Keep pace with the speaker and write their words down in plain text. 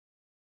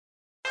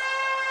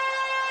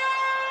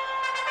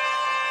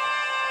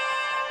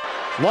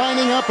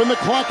Lining up in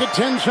the clock at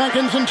 10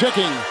 seconds and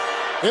ticking.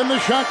 In the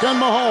shotgun,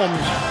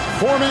 Mahomes.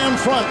 Four-man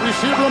front,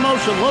 receiver in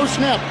motion, low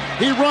snap.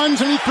 He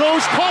runs and he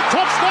throws, caught,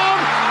 touchdown.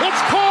 It's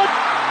caught.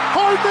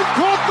 Hardman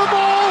caught the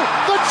ball.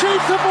 The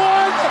Chiefs have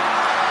won.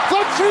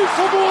 The Chiefs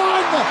have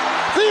won.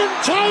 The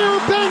entire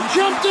bench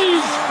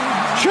empties.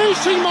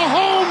 Chasing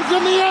Mahomes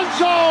in the end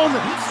zone.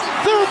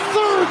 Their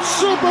third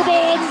Super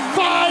Bowl in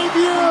 5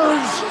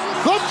 years.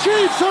 The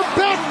Chiefs are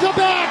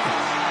back-to-back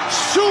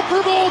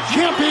Super Bowl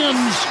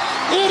champions.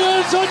 It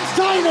is a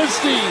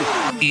dynasty.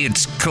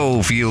 It's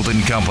Cofield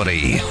and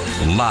Company,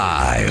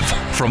 live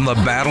from the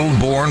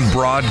Battle-Born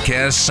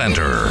Broadcast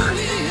Center.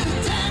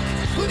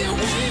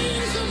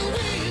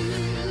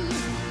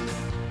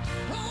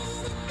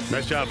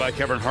 Nice job by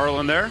Kevin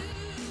Harlan there.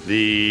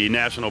 The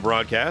national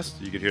broadcast.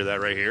 You could hear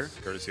that right here,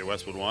 courtesy of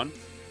Westwood One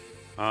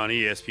on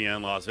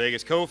ESPN Las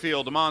Vegas.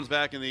 Cofield, DeMond's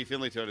back in the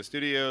Finley Toyota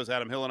Studios.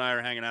 Adam Hill and I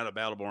are hanging out at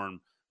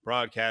Battle-Born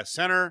Broadcast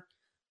Center.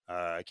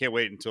 I can't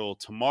wait until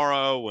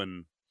tomorrow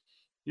when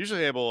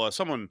usually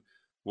someone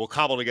will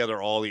cobble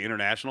together all the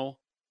international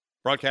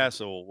broadcasts,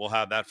 so we'll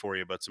have that for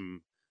you. But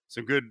some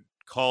good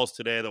calls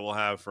today that we'll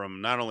have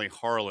from not only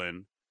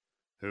Harlan,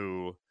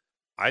 who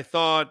I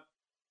thought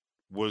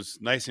was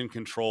nice and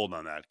controlled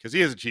on that, because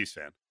he is a Chiefs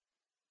fan.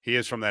 He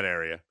is from that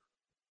area.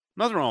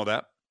 Nothing wrong with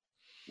that.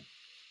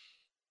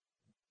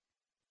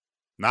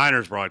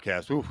 Niners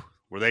broadcast,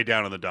 were they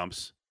down in the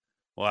dumps?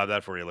 We'll have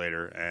that for you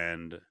later.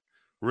 And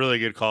really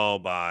good call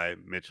by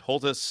Mitch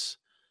Holtis,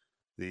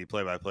 the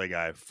play-by-play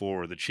guy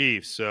for the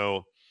Chiefs.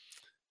 So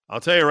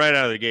I'll tell you right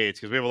out of the gates,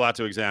 because we have a lot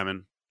to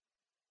examine.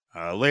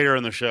 Later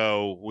in the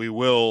show, we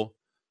will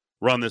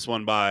run this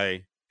one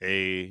by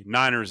a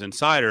Niners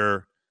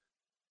insider.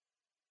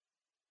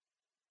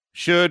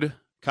 Should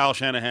Kyle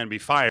Shanahan be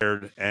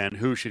fired, and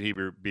who should he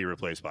be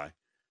replaced by?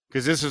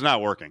 Because this is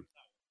not working.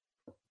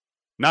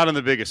 Not in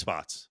the biggest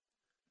spots.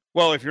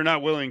 Well, if you're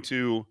not willing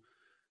to,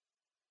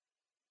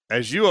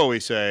 as you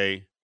always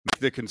say, make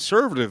the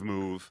conservative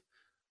move,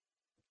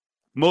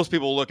 most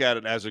people look at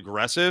it as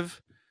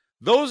aggressive.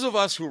 Those of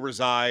us who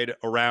reside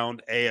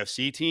around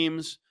AFC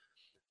teams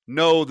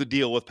know the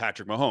deal with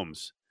Patrick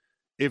Mahomes.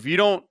 If you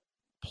don't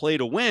play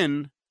to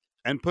win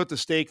and put the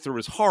stake through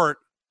his heart,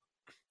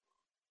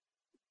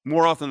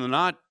 more often than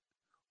not,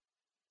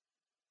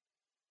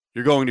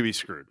 you're going to be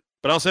screwed.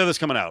 But I'll say this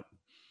coming out.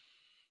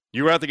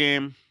 You were at the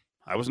game.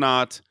 I was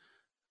not.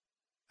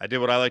 I did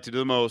what I like to do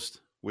the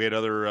most. We had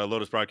other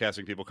Lotus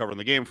Broadcasting people covering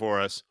the game for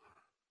us.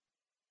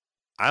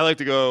 I like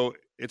to go.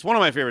 It's one of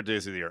my favorite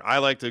days of the year. I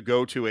like to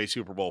go to a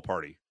Super Bowl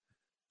party.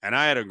 And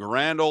I had a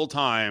grand old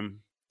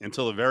time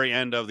until the very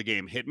end of the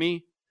game hit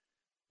me,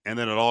 and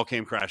then it all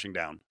came crashing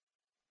down.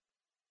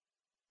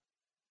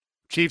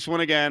 Chiefs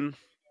win again.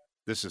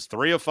 This is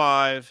 3 of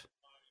 5.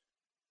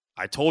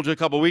 I told you a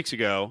couple weeks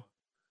ago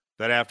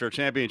that after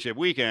championship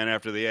weekend,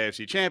 after the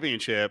AFC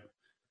Championship,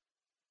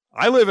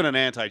 I live in an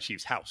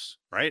anti-Chiefs house,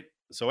 right?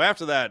 So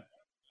after that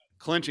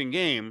clinching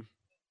game,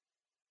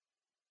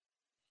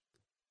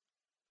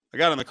 I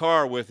got in the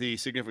car with the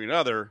significant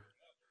other.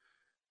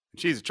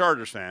 She's a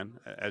Chargers fan,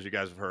 as you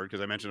guys have heard,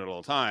 because I mention it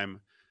all the time.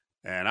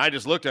 And I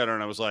just looked at her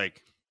and I was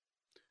like,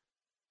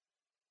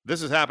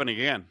 this is happening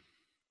again,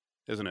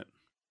 isn't it?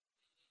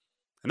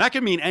 And that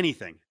could mean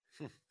anything.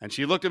 And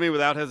she looked at me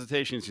without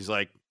hesitation. She's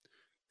like,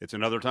 it's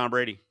another Tom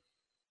Brady.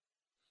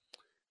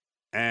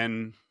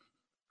 And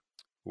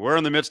we're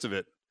in the midst of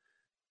it.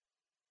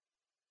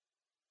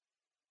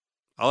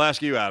 I'll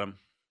ask you, Adam,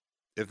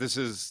 if this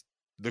is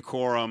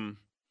decorum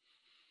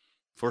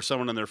for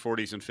someone in their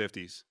 40s and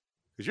 50s.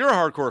 Because you're a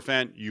hardcore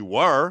fan. You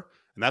were.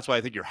 And that's why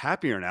I think you're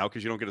happier now,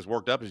 because you don't get as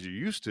worked up as you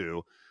used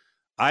to.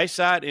 I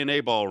sat in a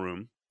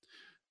ballroom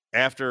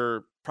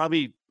after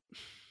probably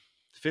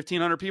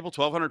 1,500 people,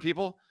 1,200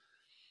 people.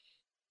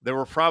 There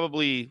were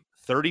probably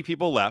 30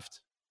 people left.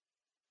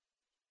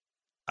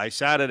 I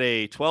sat at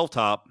a 12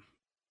 top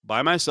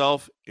by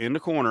myself in the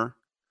corner,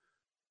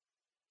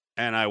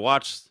 and I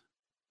watched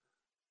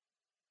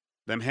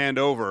them hand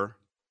over.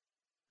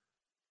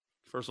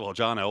 First of all,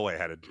 John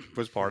Elway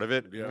was part of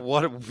it. Yeah.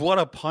 What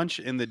a punch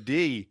in the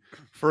D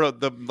for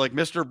the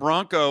Mr.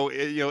 Bronco,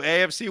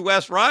 AFC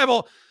West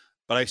rival.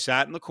 But I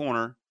sat in the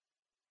corner,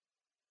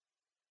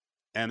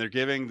 and they're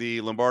giving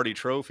the Lombardi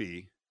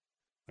Trophy.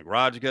 Like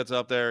Raj gets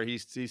up there,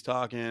 he's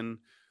talking.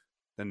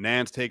 Then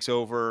Nance takes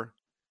over,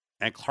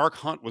 and Clark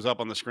Hunt was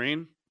up on the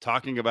screen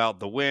talking about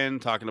the win,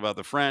 talking about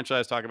the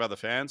franchise, talking about the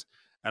fans.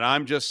 And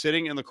I'm just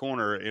sitting in the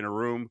corner in a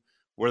room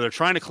where they're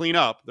trying to clean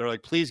up. They're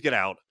like, please get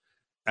out.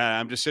 And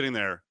I'm just sitting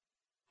there.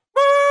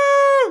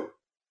 Woo!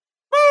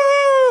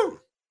 Woo!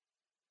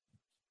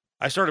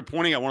 I started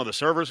pointing at one of the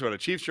servers who had a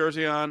Chiefs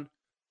jersey on.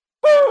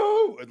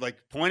 Woo! Like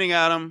pointing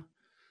at him.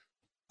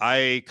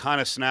 I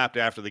kind of snapped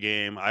after the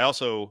game.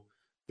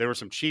 There were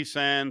some Chiefs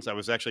fans. I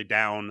was actually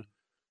down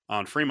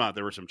on Fremont.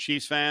 There were some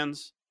Chiefs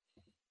fans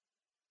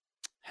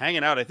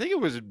hanging out. I think it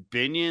was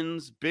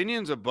Binion's.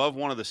 Binion's above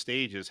one of the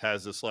stages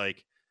has this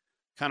like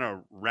kind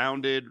of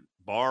rounded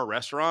bar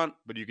restaurant,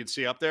 but you can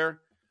see up there.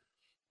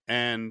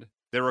 And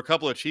there were a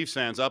couple of Chiefs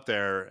fans up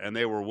there, and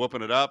they were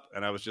whooping it up,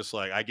 and I was just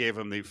like, I gave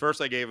him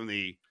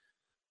the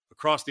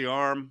across the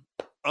arm,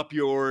 up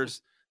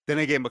yours. Then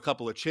I gave him a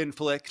couple of chin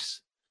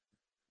flicks,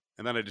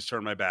 and then I just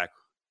turned my back.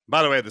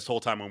 By the way, this whole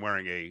time I'm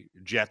wearing a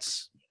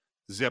Jets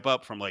zip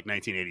up from like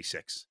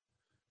 1986.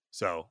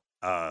 So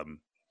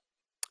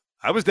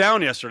I was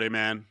down yesterday,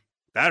 man.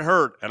 That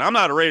hurt, and I'm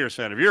not a Raiders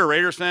fan. If you're a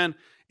Raiders fan,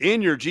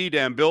 in your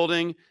G-Damn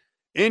building,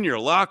 in your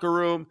locker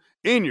room,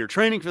 in your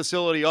training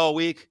facility all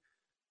week,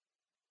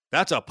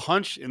 that's a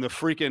punch in the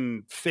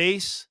freaking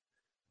face.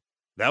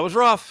 That was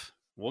rough.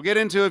 We'll get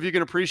into if you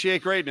can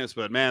appreciate greatness,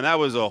 but man, that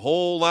was a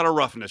whole lot of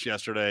roughness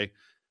yesterday.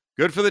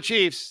 Good for the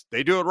Chiefs.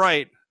 They do it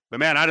right, but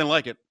man, I didn't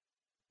like it.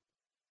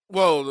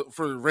 Well,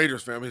 for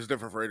Raiders fans, it's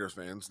different for Raiders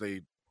fans.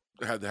 They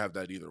had to have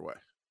that either way.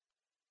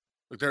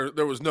 Like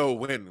there was no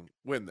win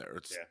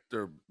there.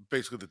 They're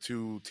basically the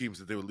two teams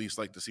that they would least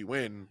like to see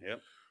win. Yep.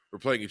 Were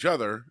playing each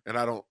other, and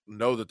I don't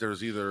know that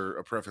there's either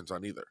a preference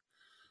on either.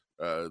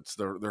 It's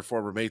their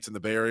former mates in the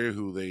Bay Area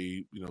who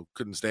they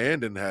couldn't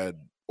stand and had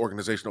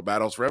organizational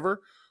battles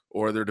forever,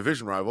 or their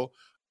division rival.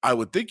 I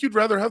would think you'd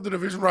rather have the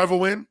division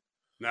rival win.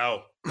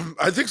 No,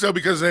 I think so,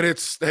 because then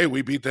it's, hey,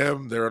 we beat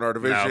them. They're in our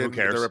division. No, who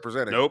cares? They're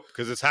representing. Nope,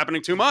 because it's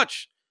happening too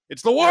much.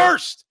 It's the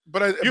worst.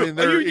 But I mean,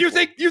 you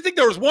think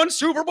there was one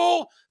Super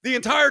Bowl the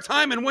entire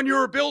time, and when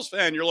you're a Bills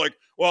fan, you're like,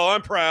 well,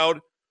 I'm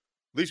proud.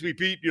 At least we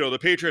beat the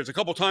Patriots a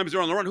couple times.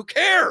 They're on the run. Who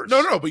cares?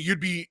 No, but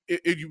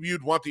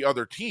you'd want the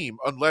other team,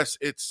 unless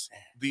it's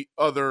the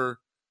other.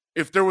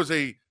 If there was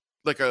an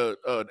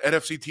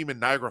NFC team in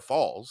Niagara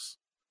Falls,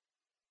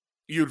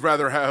 you'd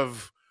rather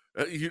have.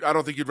 I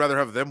don't think you'd rather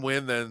have them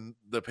win than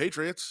the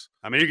Patriots.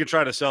 I mean, you can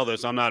try to sell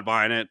this. I'm not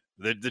buying it.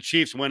 The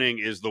Chiefs winning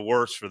is the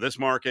worst for this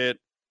market.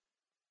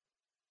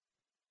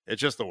 It's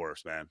just the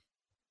worst, man.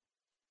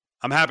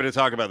 I'm happy to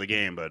talk about the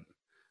game, but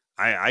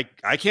I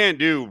can't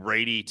do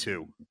Brady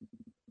 2.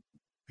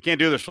 I can't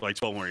do this for like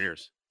 12 more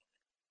years.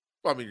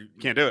 Well, I mean,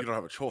 can't do it. You don't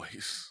have a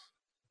choice.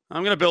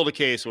 I'm going to build a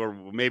case where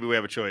maybe we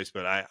have a choice,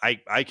 but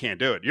I can't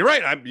do it. You're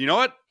right. You know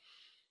what?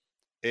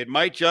 It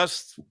might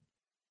just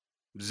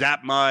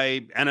zap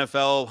my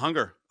NFL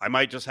hunger. I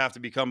might just have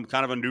to become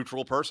kind of a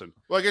neutral person.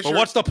 Well, I guess. But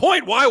what's the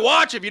point? Why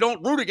watch if you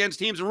don't root against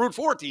teams and root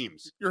for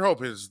teams? Your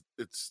hope is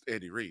it's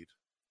Andy Reid,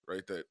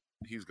 right? That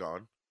he's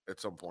gone at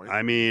some point.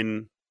 I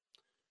mean,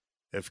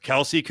 if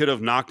Kelsey could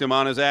have knocked him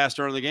on his ass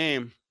during the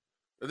game.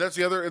 And that's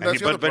the other.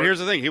 But here's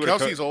the thing: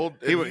 Kelsey's old.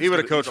 He would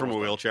have coached from a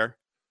wheelchair.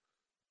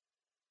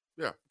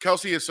 Yeah,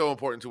 Kelsey is so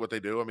important to what they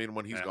do. I mean,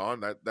 when he's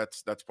gone,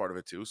 that's part of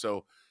it too.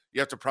 So you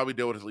have to probably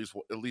deal with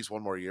at least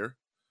one more year,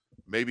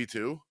 maybe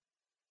 2,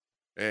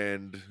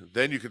 and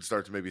then you can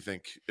start to maybe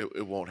think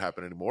it won't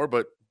happen anymore.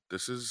 But the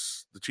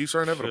Chiefs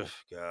are inevitable.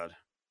 God.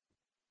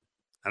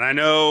 And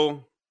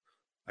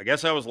I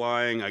guess I was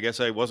lying. I guess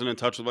I wasn't in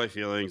touch with my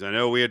feelings. I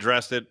know we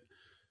addressed it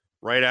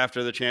right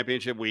after the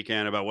championship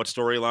weekend about what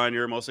storyline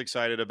you're most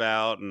excited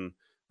about. And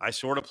I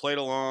sort of played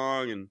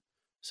along and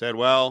said,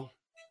 well,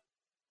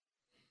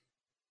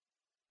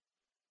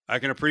 I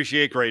can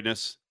appreciate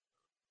greatness.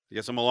 I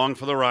guess I'm along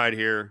for the ride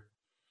here.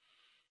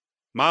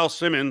 Miles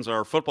Simmons,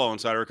 our football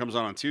insider, comes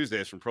on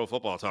Tuesdays from Pro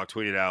Football Talk,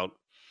 tweeted out,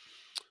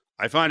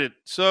 I find it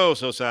so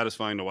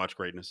satisfying to watch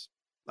greatness.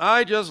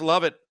 I just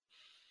love it.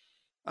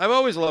 I've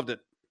always loved it.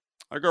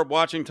 I grew up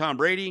watching Tom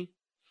Brady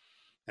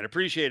and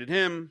appreciated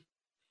him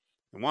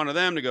and wanted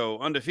them to go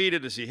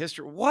undefeated to see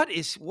history. What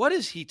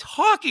is he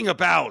talking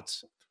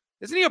about?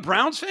 Isn't he a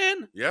Browns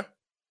fan? Yeah.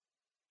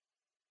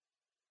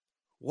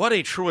 What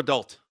a true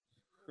adult.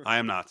 I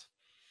am not.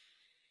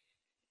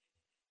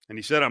 And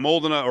he said I'm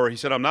old enough, or he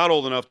said I'm not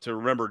old enough to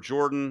remember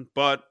Jordan,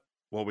 but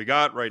what we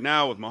got right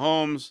now with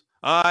Mahomes,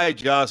 I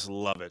just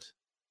love it.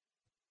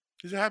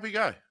 He's a happy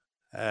guy.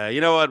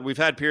 You know what? We've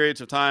had periods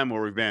of time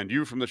where we've banned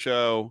you from the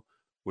show.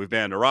 We've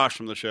banned Arash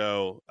from the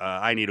show.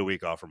 I need a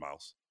week off from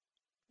Miles.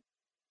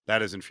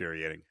 That is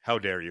infuriating. How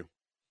dare you?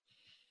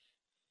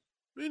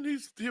 I mean,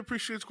 he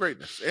appreciates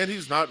greatness, and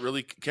he's can't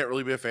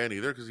really be a fan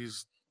either because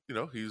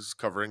he's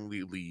covering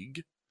the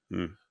league,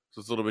 so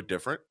it's a little bit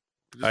different.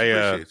 He just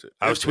appreciates it.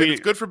 I was tweeting.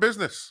 It's good for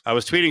business. I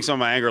was tweeting some of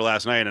my anger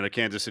last night, and a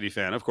Kansas City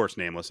fan, of course,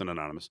 nameless and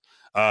anonymous,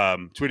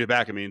 tweeted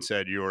back at me and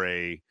said, "You're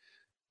a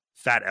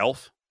fat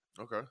elf."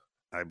 Okay.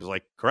 I was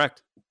like,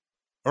 correct.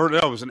 Or no,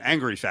 it was an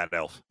angry fat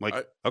elf.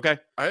 Okay.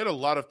 I had a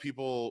lot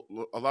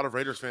of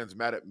Raiders fans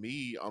mad at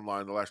me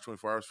online the last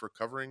 24 hours for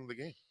covering the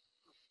game.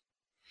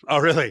 Oh,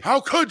 really? How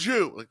could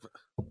you? Like,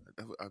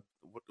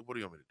 what do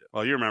you want me to do?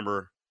 Well,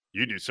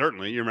 you do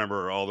certainly. You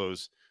remember all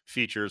those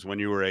features when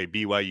you were a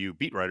BYU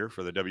beat writer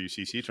for the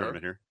WCC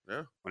tournament here.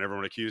 Yeah. When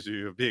everyone accused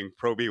you of being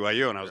pro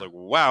BYU, and I was like,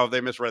 wow, they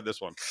misread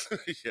this one.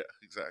 Yeah,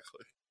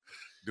 exactly.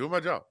 Doing my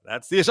job.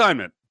 That's the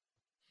assignment.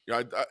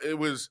 Yeah, it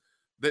was.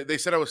 They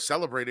said I was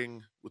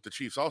celebrating with the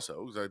Chiefs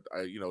also because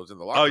I was in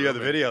the locker room. Oh, you have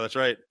the video. That's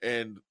right.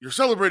 And you're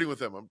celebrating with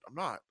them. I'm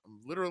not. I'm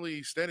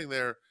literally standing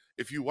there.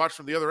 If you watch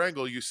from the other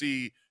angle, you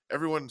see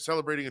everyone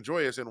celebrating and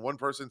joyous, and one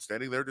person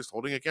standing there just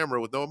holding a camera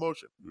with no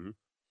emotion. Mm-hmm.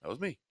 That was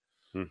me.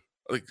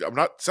 Like, I'm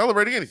not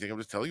celebrating anything. I'm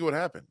just telling you what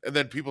happened. And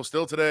then people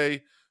still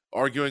today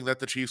arguing that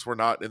the Chiefs were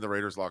not in the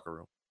Raiders locker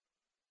room.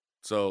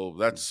 So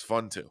that's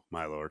fun too.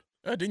 My Lord.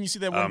 Didn't you see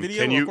that one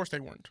video? Of course they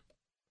weren't.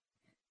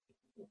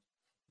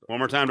 One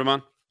more time,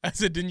 Damon. I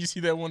said, didn't you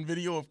see that one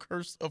video? Of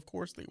course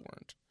they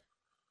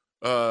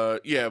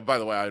weren't. Yeah. By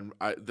the way,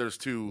 there's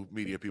two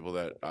media people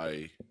that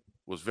I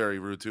was very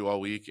rude to all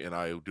week, and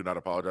I do not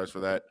apologize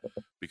for that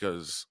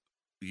because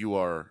you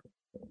are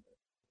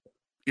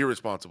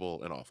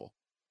irresponsible and awful.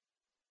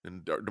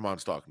 And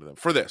Damon's talking to them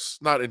for this,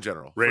 not in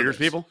general. Raiders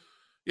people?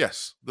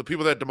 Yes, the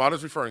people that Damon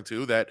is referring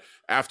to. That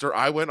after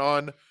I went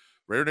on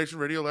Raider Nation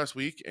Radio last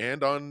week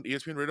and on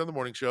ESPN Radio on the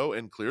morning show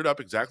and cleared up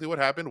exactly what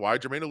happened, why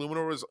Jermaine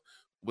Illuminor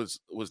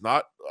was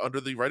not under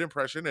the right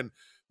impression, and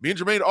me and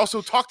Jermaine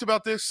also talked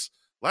about this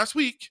last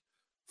week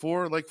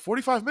for like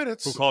 45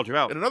 minutes. Who called you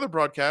out? In another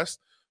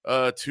broadcast,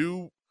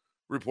 two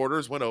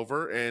reporters went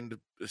over and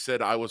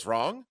said I was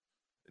wrong,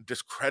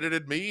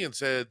 discredited me, and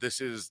said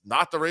this is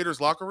not the Raiders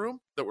locker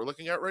room that we're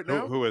looking at right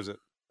now. Who is it?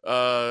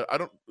 I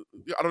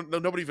don't know.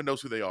 Nobody even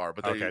knows who they are.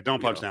 But okay,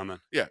 don't punch down then.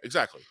 Yeah,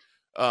 exactly.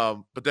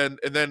 But then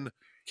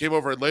came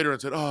over later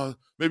and said, "Oh,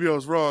 maybe I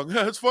was wrong."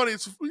 It's funny.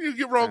 You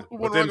get wrong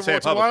one wrong once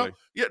in a while.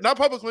 Yeah, not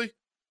publicly.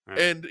 Right.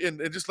 And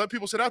just let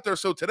people sit out there.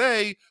 So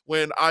today,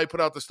 when I put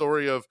out the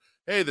story of,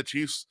 hey, the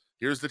Chiefs,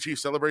 here's the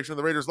Chiefs celebration in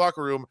the Raiders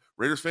locker room,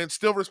 Raiders fans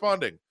still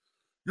responding,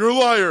 "You're a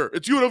liar.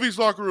 It's UNLV's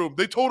locker room.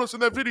 They told us in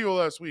that video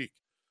last week."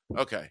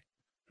 Okay.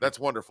 That's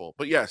wonderful.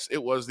 But yes,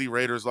 it was the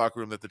Raiders locker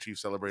room that the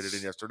Chiefs celebrated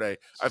in yesterday.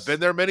 I've been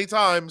there many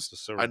times.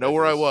 So I know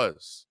where I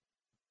was.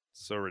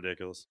 So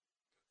ridiculous.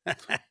 I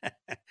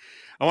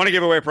want to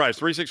give away a prize.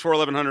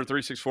 364-1100,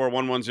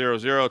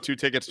 364-1100. 2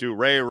 tickets to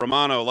Ray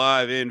Romano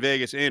live in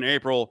Vegas in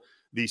April.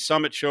 The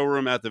Summit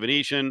Showroom at the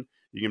Venetian.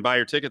 You can buy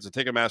your tickets at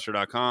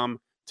Ticketmaster.com.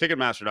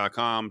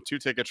 Ticketmaster.com. 2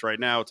 tickets right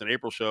now. It's an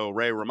April show.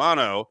 Ray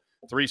Romano,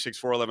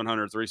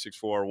 364-1100,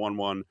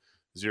 364-1100.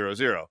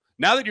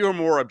 Now that you're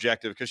more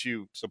objective, because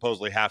you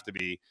supposedly have to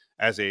be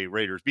as a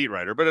Raiders beat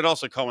writer, but it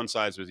also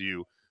coincides with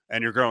you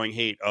and your growing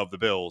hate of the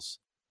Bills.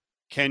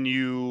 Are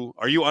you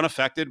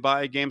unaffected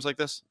by games like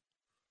this?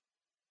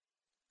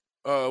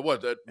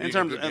 What? In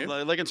terms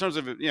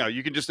of,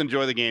 you can just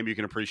enjoy the game. You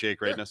can appreciate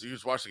greatness. Yeah, you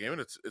just watch the game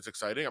and it's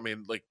exciting. I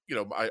mean,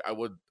 I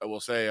will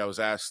say I was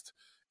asked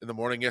in the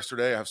morning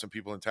yesterday. I have some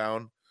people in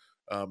town,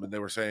 and they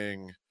were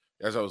saying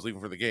as I was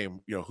leaving for the game,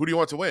 who do you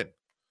want to win?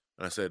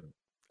 And I said,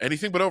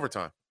 anything but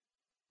overtime.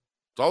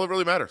 It's all that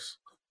really matters.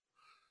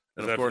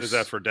 And of course, is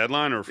that for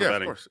deadline or for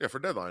betting? Of course. Yeah, for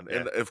deadline. Yeah.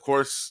 And of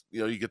course,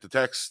 you get the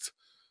text,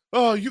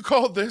 "Oh, you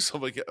called this."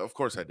 I'm like, yeah, of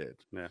course I did.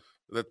 Yeah.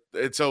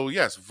 And so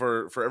yes,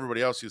 for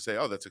everybody else, you say,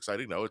 "Oh, that's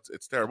exciting." No,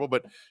 it's terrible.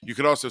 But you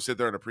could also sit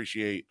there and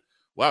appreciate,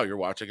 wow, you're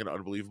watching an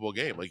unbelievable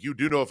game. Like, you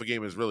do know if a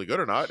game is really good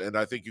or not, and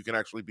I think you can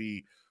actually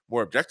be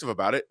more objective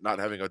about it, not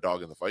having a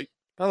dog in the fight.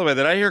 By the way,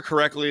 did I hear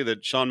correctly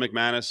that Sean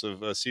McManus of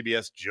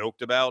CBS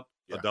joked about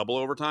a double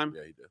overtime?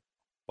 Yeah, he did.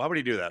 Why would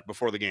he do that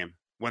before the game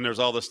when there's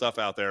all this stuff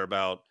out there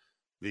about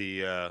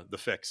the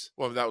fix?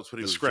 Well, that was what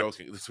he was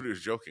joking. That's what he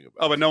was joking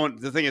about. Oh,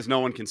 but the thing is, no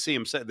one can see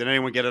him say. Did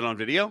anyone get it on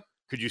video?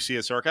 Could you see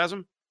his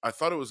sarcasm? I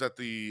thought it was at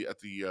the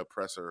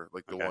presser,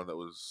 like the one that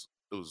was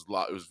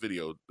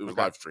video. It was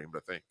live streamed, I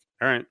think.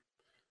 All right.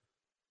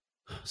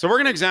 So we're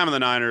going to examine the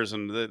Niners,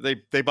 and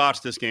they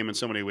botched this game in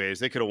so many ways.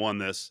 They could have won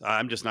this.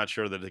 I'm just not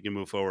sure that they can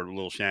move forward with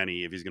Lil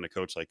Shanny if he's going to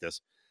coach like this.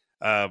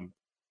 But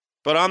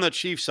on the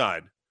Chiefs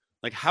side,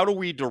 like, how do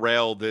we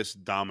derail this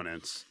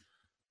dominance?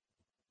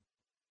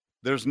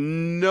 There's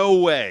no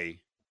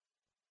way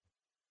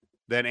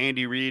that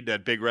Andy Reid,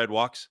 that Big Red,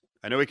 walks.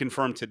 I know he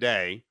confirmed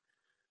today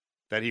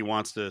that he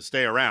wants to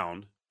stay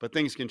around, but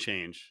things can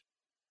change.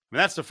 I mean,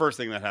 that's the first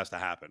thing that has to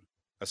happen,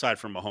 aside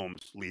from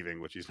Mahomes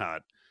leaving, which he's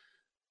not.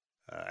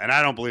 And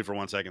I don't believe for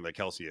one second that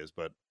Kelsey is,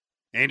 but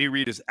Andy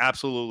Reid is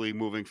absolutely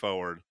moving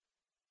forward.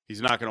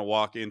 He's not going to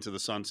walk into the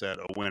sunset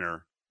a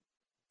winner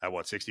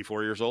at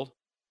 64 years old?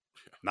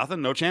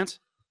 Nothing? No chance?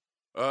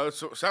 So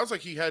it sounds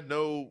like he had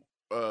no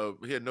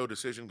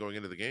decision going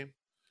into the game.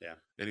 Yeah.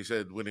 And he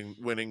said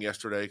winning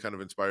yesterday kind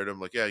of inspired him.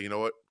 Like, yeah, you know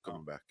what?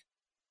 Coming back.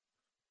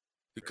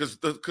 Because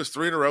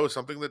 3 in a row is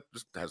something that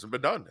just hasn't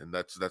been done. And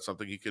that's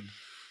something he could,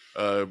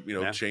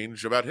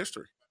 change about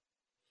history.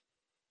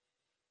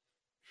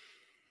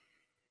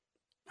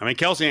 I mean,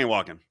 Kelsey ain't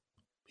walking.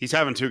 He's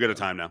having too good a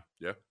time now.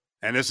 Yeah.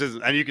 And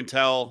you can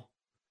tell.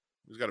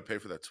 He's got to pay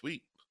for that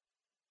suite.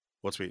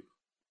 What suite?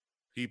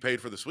 He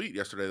paid for the suite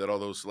yesterday that all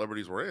those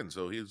celebrities were in.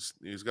 So he's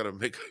got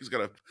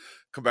to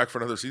come back for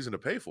another season to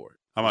pay for it.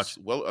 How much?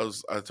 Well,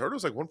 I heard it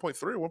was like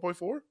 1.3 or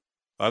 1.4.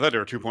 I thought they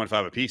were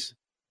 2.5 a piece.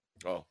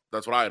 Oh,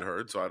 that's what I had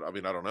heard. So I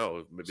don't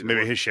know.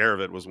 Maybe his share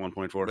of it was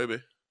 1.4.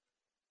 Maybe.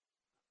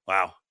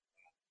 Wow.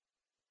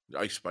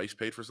 Ice Spice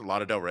paid for some.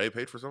 Lana Del Rey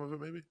paid for some of it.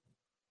 Maybe.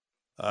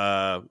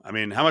 I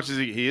mean, how much is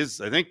he is,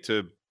 I think,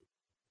 to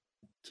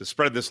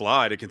spread this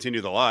lie, to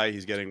continue the lie,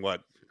 he's getting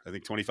what? I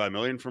think $25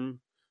 million from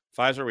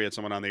Pfizer. We had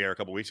someone on the air a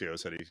couple weeks ago who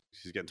said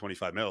he's getting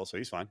 $25 million, so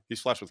he's fine. He's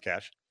flush with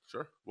cash.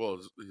 Sure. Well,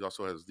 he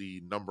also has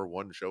the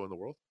 #1 show in the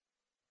world.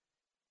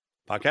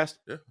 Podcast?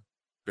 Yeah.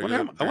 Bigger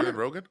than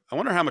Rogan? I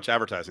wonder how much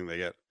advertising they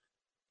get.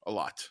 A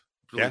lot.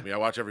 Believe me, I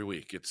watch every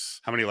week.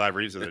 How many live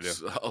reads do they do?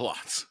 A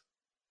lot.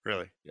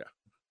 Really? Yeah.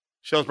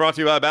 Show's brought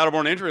to you by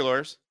Battleborn Injury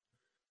Lawyers.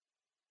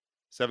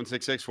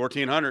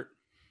 766-1400.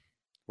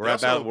 We're at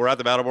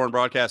the Battleborn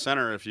Broadcast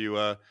Center. If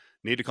you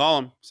need to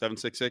call them,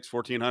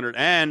 766-1400.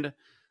 And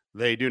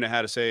they do know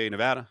how to say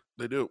Nevada.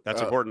 They do.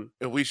 That's important.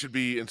 And we should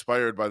be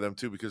inspired by them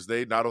too, because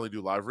they not only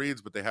do live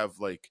reads, but they have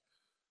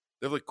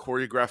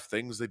choreographed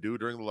things they do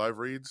during the live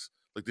reads.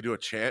 Like they do a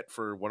chant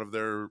for one of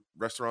their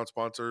restaurant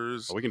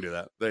sponsors. Oh, we can do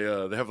that. They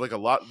have like a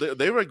lot.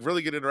 They like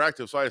really get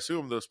interactive. So I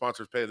assume the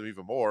sponsors pay them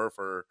even more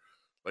for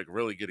like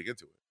really getting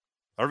into it.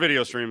 Our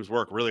video streams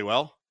work really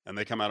well, and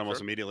they come out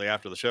almost immediately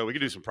after the show. We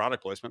could do some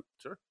product placement.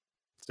 Sure.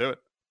 Let's do it.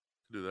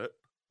 Do that.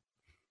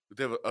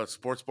 They have a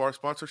sports bar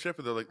sponsorship,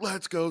 and they're like,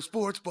 "Let's go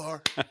sports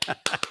bar."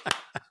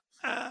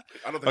 I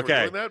don't think we're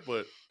doing that,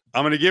 but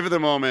I'm going to give you the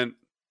moment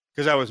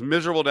because I was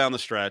miserable down the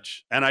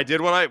stretch, and I did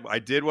what I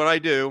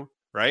do,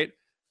 right?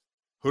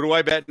 Who do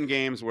I bet in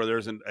games where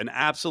there's an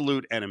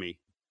absolute enemy?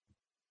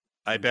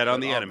 I bet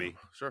on the enemy.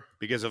 Sure.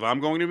 Because if I'm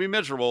going to be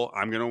miserable,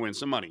 I'm going to win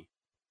some money.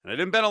 And I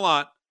didn't bet a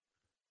lot,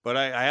 but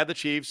I had the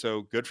Chiefs,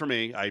 so good for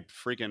me. I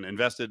freaking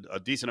invested a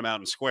decent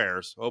amount in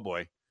squares. Oh,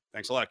 boy.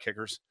 Thanks a lot,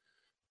 kickers.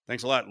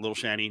 Thanks a lot, little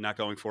Shanny, not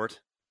going for it.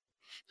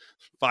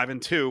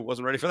 5-2.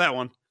 Wasn't ready for that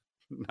one.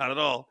 Not at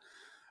all.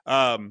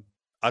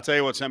 I'll tell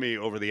you what sent me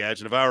over the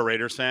edge. And if I were a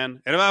Raiders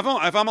fan, and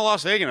if I'm a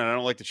Las Vegas and I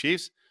don't like the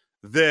Chiefs,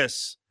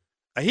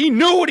 he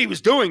knew what he was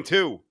doing,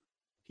 too.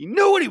 He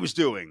knew what he was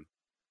doing.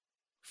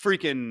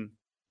 Freaking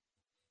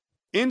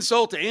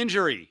insult to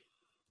injury.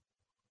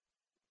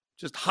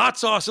 Just hot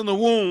sauce in the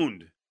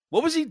wound.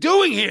 What was he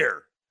doing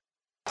here?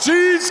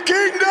 Cheese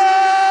Kingdom!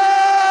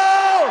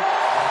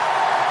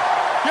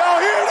 Y'all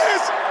hear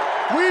this?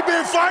 We've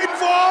been fighting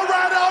for all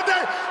right all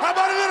day. How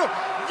about a little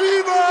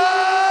Viva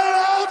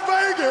Las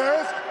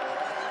Vegas?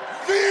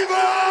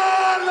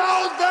 Viva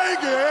Las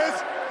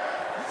Vegas!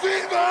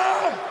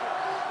 Viva!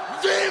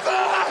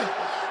 Viva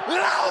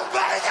Las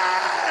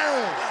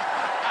Vegas!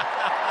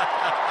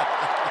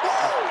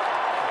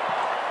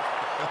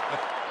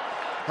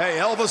 Hey,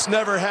 Elvis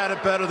never had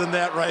it better than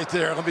that right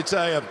there. Let me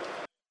tell you.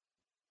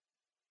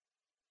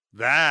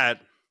 That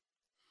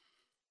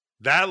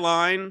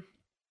line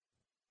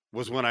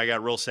was when I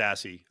got real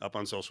sassy up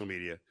on social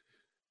media.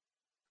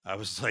 I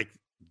was like,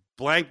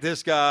 blank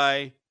this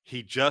guy.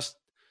 He just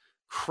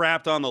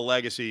crapped on the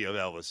legacy of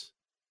Elvis.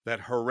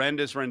 That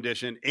horrendous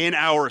rendition in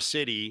our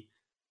city,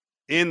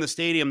 in the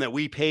stadium that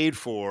we paid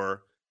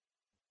for,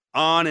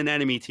 on an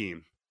enemy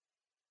team.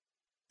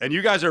 And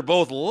you guys are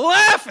both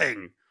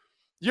laughing.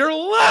 You're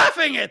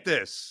laughing at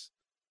this.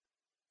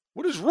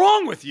 What is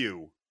wrong with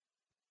you?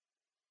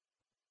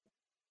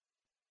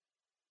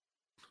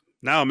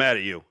 Now I'm mad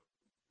at you.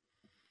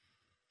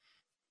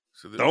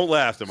 So don't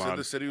laugh, Damon. Said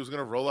the city was going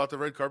to roll out the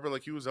red carpet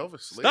like he was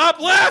Elvis.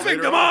 Stop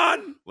laughing,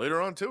 Damon! Later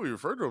on, too, he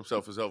referred to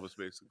himself as Elvis,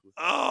 basically.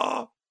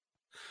 Oh,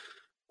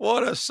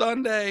 what a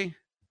Sunday.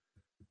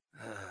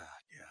 Oh,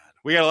 God.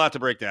 We got a lot to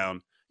break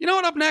down. You know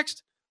what, up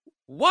next?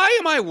 Why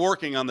am I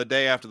working on the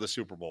day after the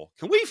Super Bowl?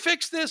 Can we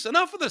fix this?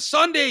 Enough of the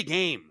Sunday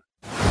game.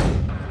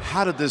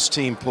 How did this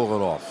team pull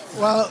it off?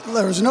 Well,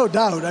 there was no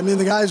doubt. I mean,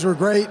 the guys were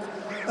great.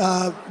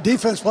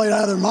 Defense played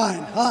out of their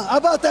mind. How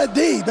about that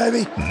D,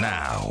 baby?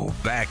 Now,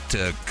 back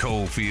to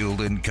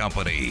Cofield and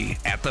Company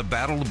at the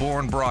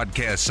Battleborn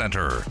Broadcast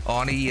Center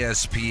on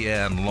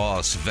ESPN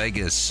Las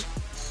Vegas.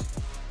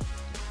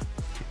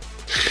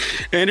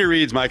 Andy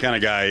Reid's my kind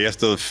of guy. He has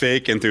the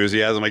fake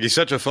enthusiasm. Like, he's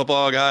such a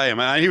football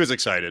guy. He was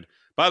excited.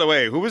 By the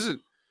way, who was it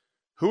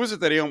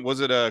that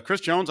was it Chris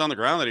Jones on the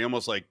ground that he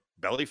almost like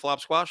belly flop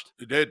squashed?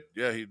 He did.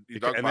 Yeah, he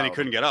and then he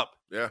couldn't get up.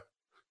 Yeah,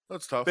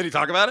 that's tough. Did he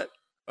talk about it?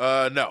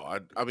 No.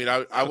 I mean,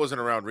 I wasn't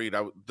around Reid.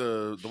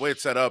 The way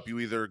it's set up, you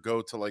either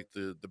go to like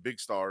the big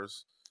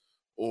stars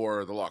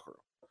or the locker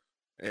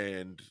room.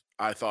 And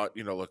I thought,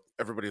 look,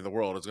 everybody in the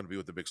world is going to be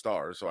with the big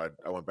stars, so I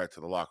went back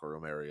to the locker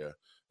room area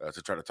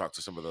to try to talk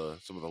to some of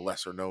the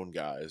lesser known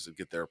guys and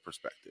get their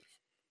perspective.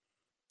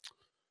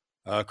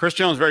 Chris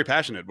Jones very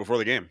passionate before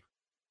the game.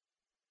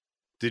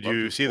 Did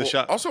you see the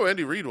shot? Also,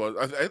 Andy Reid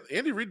was.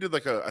 Andy Reid did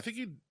I think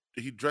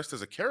he dressed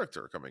as a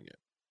character coming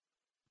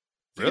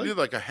in. Really? He did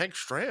like a Hank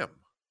Stram.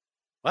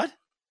 What?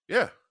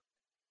 Yeah.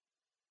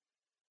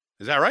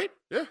 Is that right?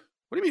 Yeah.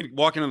 What do you mean,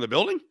 walking in the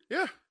building?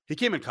 Yeah. He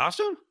came in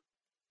costume?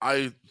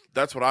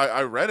 That's what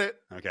I read it.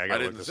 Okay, I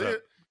gotta look this up.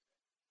 It.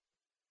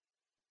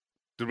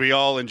 Did we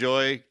all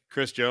enjoy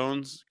Chris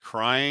Jones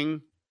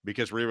crying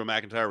because Reba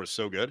McEntire was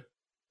so good?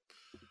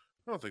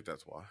 I don't think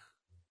that's why.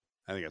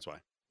 I think that's why.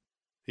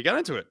 He got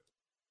into it.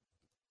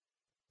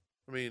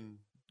 I mean,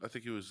 I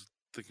think he was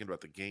thinking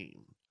about the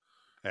game.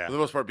 Yeah. For the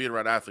most part, being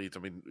around athletes, I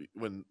mean,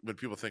 when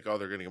people think, oh,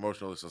 they're getting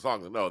emotional, this is a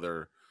song, no,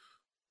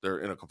 they're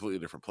in a completely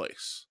different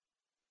place.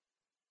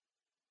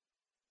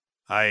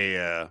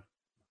 I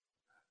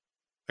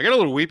got a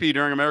little weepy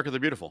during America the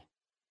Beautiful.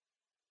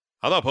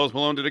 I thought Post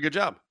Malone did a good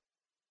job.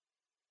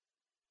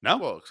 No?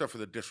 Well, except for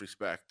the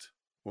disrespect.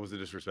 What was the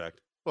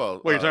disrespect?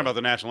 Well, you're talking about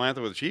the national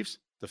anthem with the Chiefs?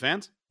 The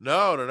fans?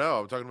 No.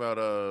 I'm talking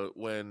about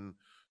when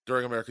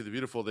during America the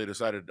Beautiful, they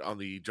decided on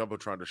the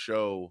Jumbotron to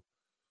show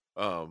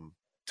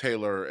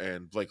Taylor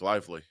and Blake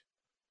Lively.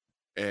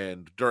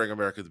 And during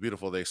America the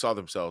Beautiful, they saw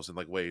themselves and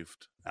like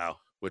waved. Oh.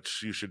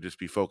 Which you should just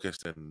be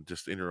focused and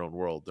just in your own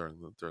world during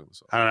the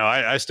song. I don't know.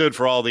 I stood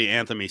for all the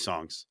anthem-y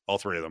songs, all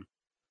three of them.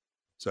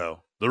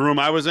 So the room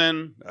I was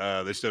in,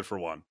 they stood for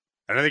one.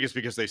 And I think it's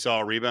because they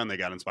saw Reba and they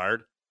got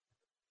inspired.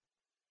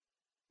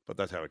 But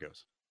that's how it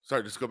goes.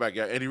 Sorry, just go back.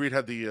 Yeah, Andy Reid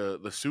had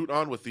the suit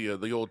on with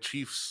the old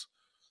Chiefs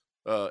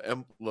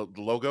the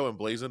logo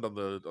emblazoned on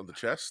the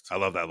chest. I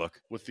love that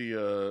look. With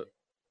the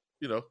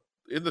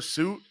in the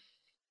suit.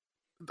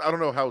 I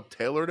don't know how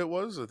tailored it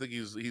was. I think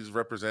he's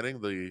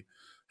representing the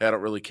I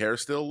don't really care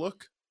still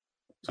look.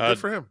 So good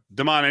for him.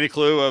 Damon, any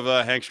clue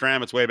of Hank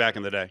Stram? It's way back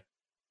in the day.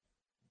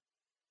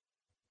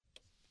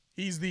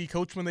 He's the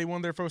coach when they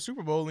won their first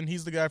Super Bowl, and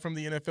he's the guy from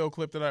the NFL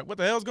clip what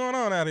the hell's going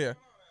on out here?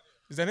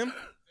 Is that him?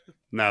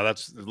 No,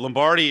 that's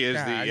Lombardi is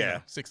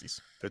 60s.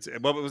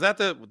 What was that?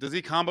 Does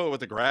he combo it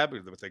with the grab?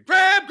 It's like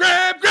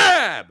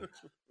grab.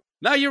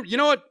 Now you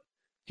know what?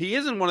 He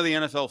is in one of the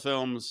NFL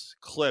films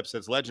clips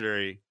that's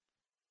legendary.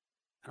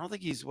 I don't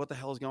think he's. What the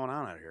hell is going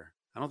on out here?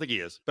 I don't think he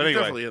is. But he's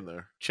anyway, definitely in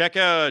there. Check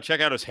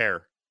out his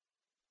hair,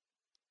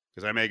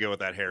 because I may go with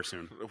that hair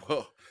soon.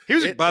 Well, he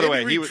was. By the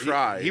way,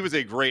 he was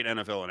a great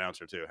NFL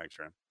announcer too, Hank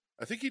Stram.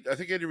 I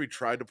think Andy Reid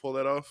tried to pull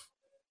that off.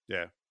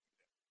 Yeah,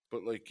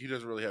 but like he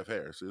doesn't really have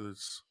hair, so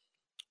it's.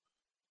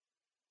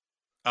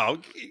 Oh,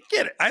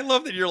 get it! I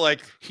love that you're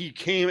like he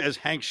came as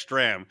Hank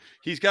Stram.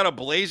 He's got a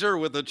blazer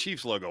with the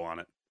Chiefs logo on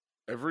it.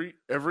 Every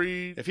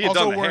if he had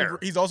done the hair,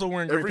 he's also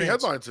wearing great every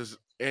pants. headline says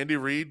Andy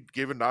Reid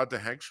gave a nod to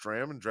Hank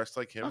Stram and dressed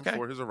like him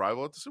for his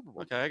arrival at the Super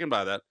Bowl. Okay, I can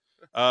buy that.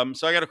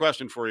 So I got a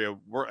question for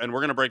you. We're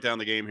going to break down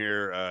the game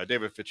here.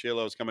 David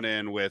Ficciello is coming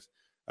in with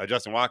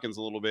Justin Watkins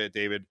a little bit.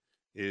 David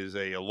is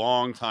a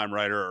long-time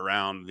writer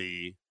around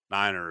the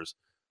Niners.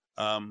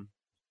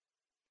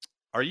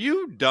 Are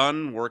you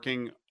done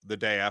working the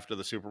day after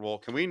the Super Bowl?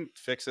 Can we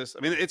fix this?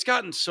 I mean, it's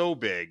gotten so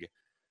big.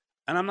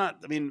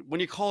 And when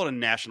you call it a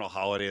national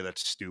holiday,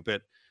 that's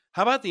stupid.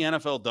 How about the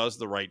NFL does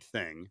the right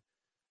thing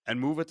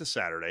and move it to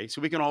Saturday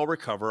so we can all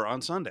recover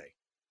on Sunday?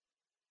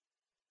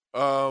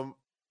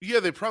 Yeah,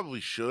 they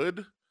probably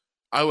should.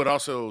 I would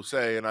also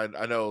say, and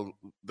I know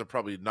they're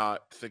probably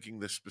not thinking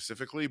this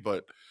specifically,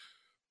 but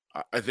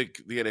I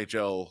think the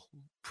NHL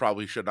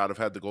probably should not have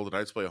had the Golden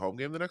Knights play a home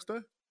game the next day.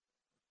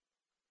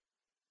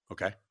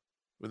 Okay. I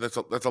mean, that's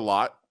a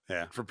lot.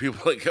 Yeah. For people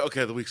like,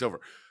 okay, the week's over.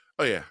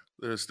 Oh yeah,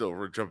 there's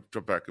still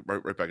jump back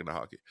right back into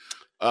hockey.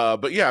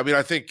 But yeah, I mean,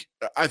 I think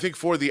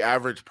for the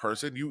average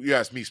person, you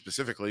asked me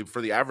specifically,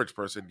 for the average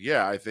person,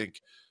 yeah, I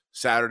think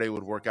Saturday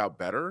would work out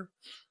better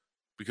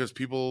because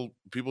people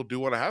do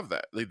want to have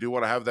that. They do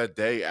want to have that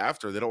day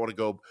after. They don't want to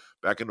go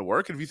back into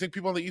work. And if you think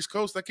people on the East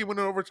Coast, that game went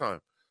in overtime.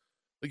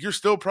 Like you're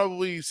still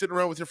probably sitting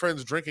around with your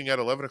friends drinking at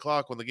 11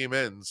 o'clock when the game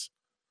ends,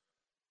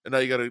 and now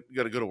you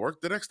gotta go to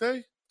work the next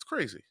day. It's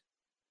crazy.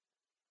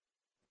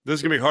 This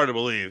is gonna be hard to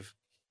believe.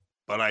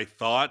 But I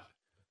thought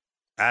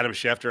Adam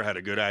Schefter had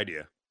a good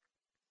idea.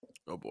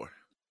 Oh, boy.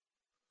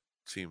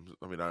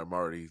 I'm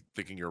already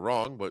thinking you're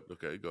wrong, but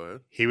okay, go ahead.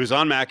 He was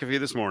on McAfee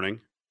this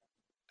morning.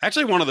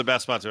 Actually, one of the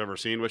best spots I've ever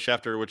seen with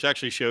Schefter, which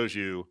actually shows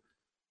you,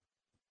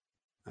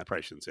 I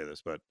probably shouldn't say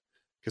this, but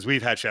because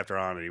we've had Schefter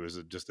on and he was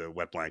just a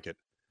wet blanket.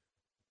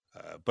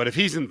 But if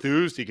he's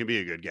enthused, he can be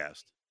a good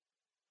guest.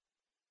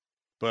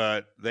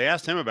 But they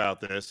asked him about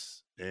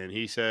this, and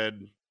he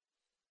said,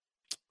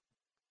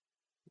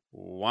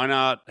 why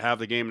not have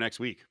the game next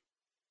week?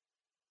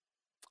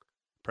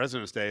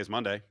 President's Day is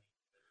Monday.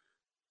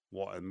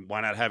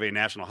 Why not have a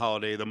national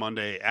holiday the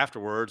Monday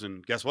afterwards?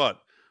 And guess what?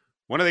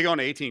 When are they going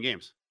to 18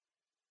 games?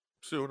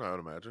 Soon, I would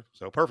imagine.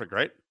 So perfect,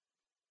 right?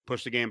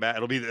 Push the game back.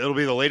 It'll be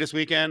the latest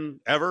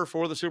weekend ever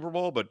for the Super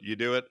Bowl, but you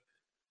do it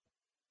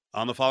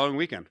on the following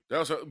weekend.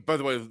 Also, by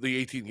the way, the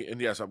 18 and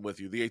yes, I'm with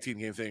you. The 18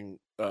 game thing.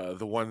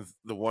 The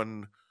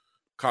one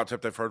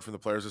concept I've heard from the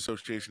Players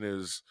Association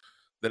is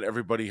that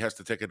everybody has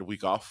to take a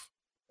week off.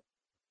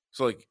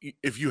 So, like,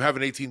 if you have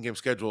an 18 game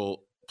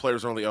schedule,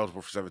 players are only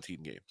eligible for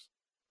 17 games.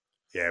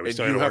 Yeah, and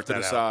you have to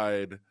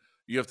decide.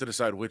 You have to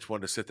decide which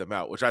one to sit them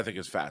out, which I think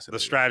is fascinating.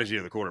 The strategy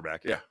of the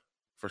quarterback, yeah,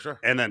 for sure,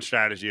 and then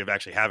strategy of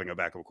actually having a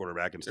backup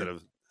quarterback instead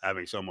of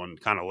having someone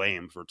kind of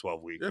lame for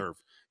 12 weeks or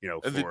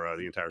for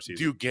the entire season.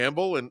 Do you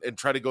gamble and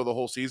try to go the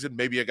whole season?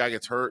 Maybe a guy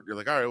gets hurt. You're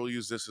like, all right, we'll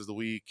use this as the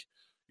week.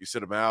 You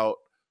sit him out,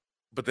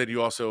 but then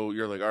you're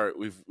like, all right,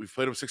 we've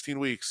played him 16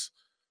 weeks.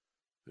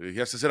 He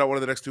has to sit out one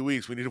of the next 2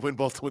 weeks. We need to win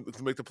both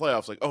to make the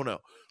playoffs. Like, oh no,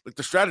 like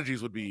the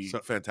strategies would be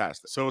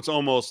fantastic. So it's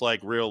almost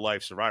like real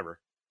life Survivor.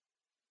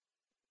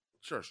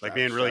 Sure, like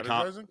being really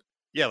confident.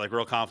 Yeah, like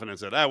real confidence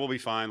that we'll be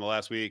fine. The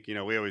last week,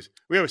 we always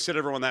sit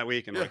everyone that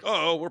week and like,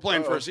 we're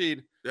playing for a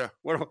seed. Yeah.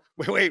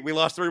 Wait, we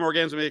lost 3 more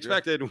games than we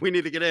expected. Yeah. We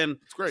need to get in.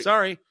 It's great.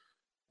 Sorry.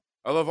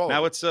 I love all.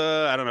 Now of it's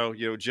I don't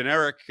know,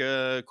 generic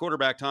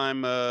quarterback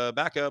time,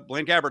 backup,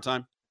 Blaine Gabbert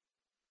time.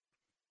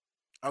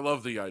 I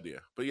love the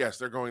idea, but yes,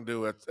 they're going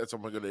to at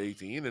some point go to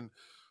 18, and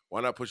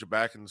why not push it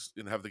back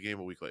and have the game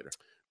a week later?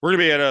 We're going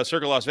to be at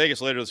Circle Las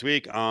Vegas later this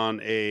week on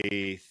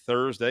a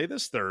Thursday.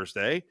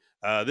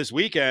 This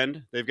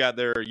weekend, they've got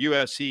their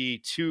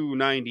UFC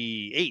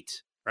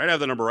 298, right? I have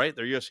the number right.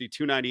 Their UFC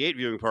 298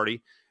 viewing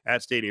party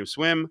at Stadium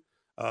Swim.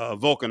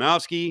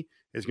 Volkanovski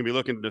is going to be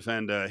looking to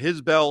defend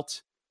his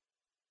belt.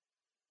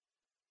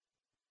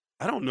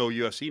 I don't know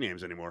UFC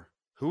names anymore.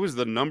 Who is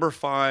the number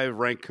 5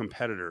 ranked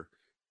competitor?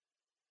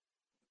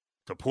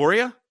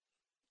 Topuria?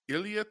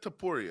 Ilya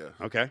Topuria.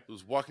 Okay. Who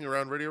was walking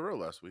around Radio Row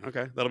last week.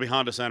 Okay. That'll be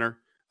Honda Center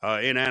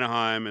in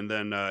Anaheim. And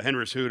then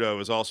Henry Cejudo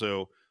is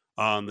also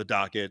on the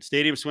docket.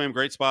 Stadium Swim,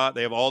 great spot.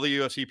 They have all the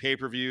UFC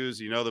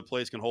pay-per-views. You know, the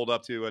place can hold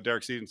up to,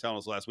 Derek Stevens telling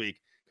us last week,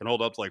 can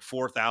hold up to like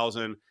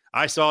 4,000.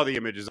 I saw the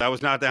images. I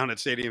was not down at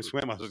Stadium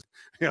Swim. I was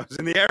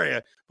in the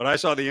area, but I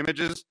saw the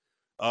images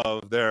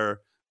of their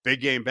Big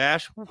Game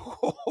Bash.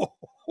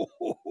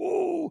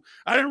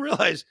 I didn't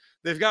realize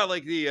they've got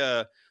like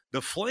the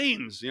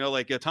flames,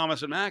 like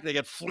Thomas and Mack. They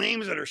got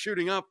flames that are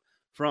shooting up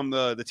from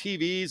the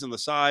TVs and the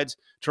sides.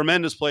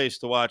 Tremendous place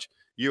to watch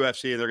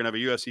UFC. They're going to have a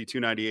UFC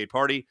 298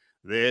 party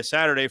this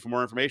Saturday. For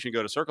more information,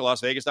 go to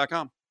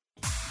circlelasvegas.com.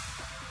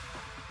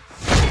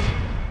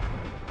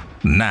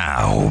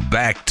 Now,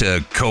 back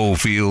to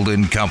Cofield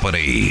and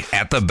Company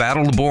at the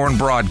Battleborn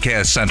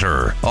Broadcast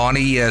Center on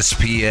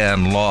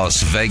ESPN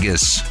Las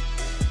Vegas.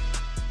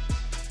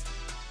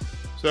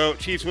 So,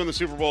 Chiefs win the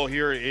Super Bowl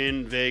here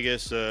in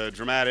Vegas.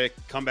 Dramatic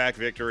comeback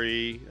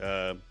victory.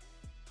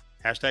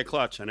 Hashtag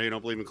clutch. I know you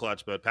don't believe in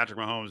clutch, but Patrick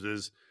Mahomes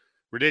is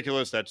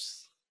ridiculous.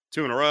 That's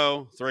 2 in a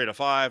row, 3 out of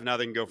 5. Now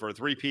they can go for a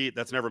three-peat.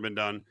 That's never been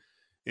done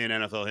in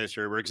NFL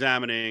history. We're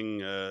examining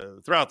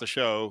throughout the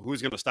show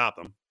who's going to stop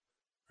them,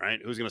 right?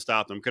 Who's going to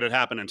stop them? Could it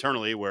happen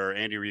internally where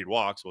Andy Reid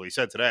walks? Well, he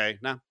said today,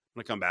 no, I'm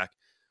going to come back.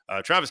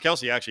 Travis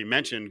Kelce actually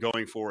mentioned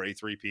going for a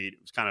three-peat.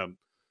 It was kind of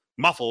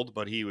muffled,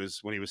 but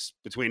when he was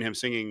between him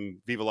singing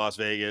Viva Las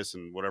Vegas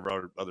and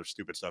whatever other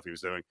stupid stuff he was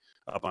doing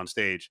up on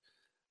stage.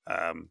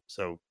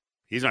 So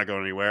he's not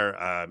going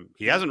anywhere.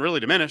 He hasn't really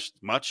diminished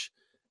much.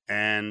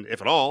 And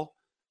if at all,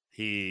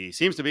 he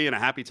seems to be in a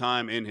happy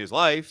time in his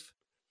life.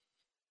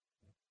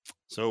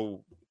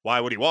 So why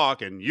would he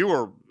walk? And you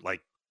were like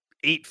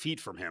 8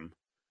 feet from him.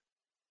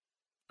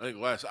 I think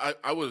last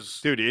I was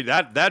dude,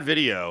 that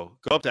video,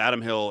 go up to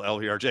Adam Hill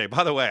LVRJ.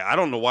 By the way, I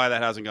don't know why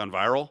that hasn't gone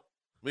viral.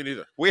 Me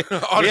neither.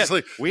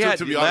 Honestly, we had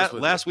to be honest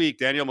with last week,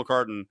 Danielle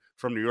McCartan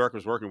from New York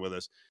was working with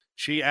us.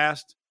 She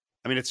asked,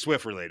 I mean, it's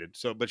Swift related.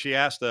 But she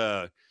asked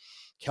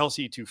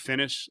Kelce to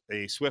finish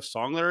a Swift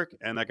song lyric,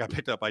 and that got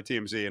picked up by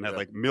TMZ and had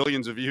like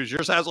millions of views.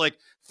 Yours has like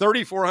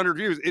 3,400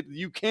 views.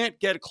 You can't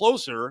get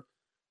closer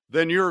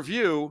than your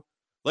view.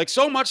 Like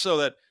so much so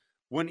that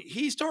when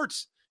he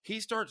starts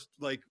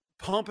like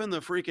pumping the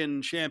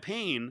freaking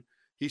champagne,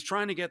 he's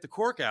trying to get the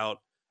cork out.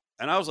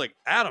 And I was like,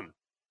 Adam,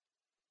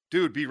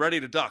 dude, be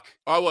ready to duck.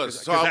 I was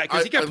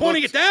because he kept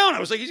pointing it down. I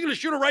was like, he's going to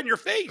shoot it right in your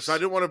face. So I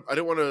didn't want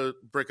to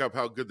break up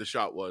how good the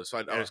shot was.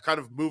 So I was kind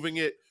of moving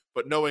it,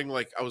 but knowing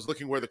like I was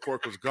looking where the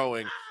cork was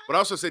going. But I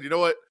also said, you know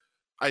what?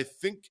 I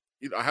think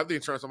I have the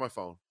insurance on my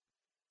phone.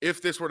 If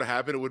this were to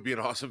happen, it would be an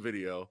awesome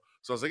video.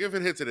 So I was like, if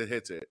it hits it, it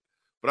hits it.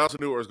 But I also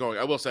knew where it was going.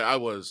 I will say I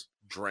was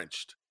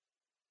drenched.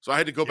 So I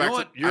had to go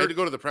I had to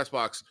go to the press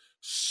box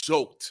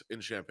soaked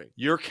in champagne.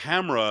 Your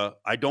camera,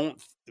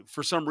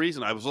 for some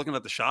reason, I was looking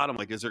at the shot. I'm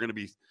like, is there going to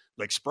be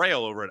like spray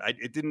all over it?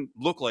 It didn't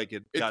look like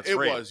it got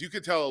sprayed. It was. You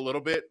could tell a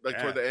little bit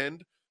toward the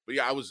end. But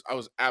yeah, I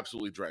was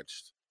absolutely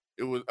drenched.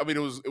 It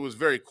was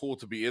very cool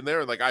to be in there.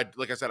 And like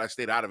I said, I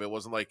stayed out of it. It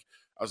wasn't like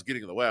I was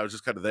getting in the way. I was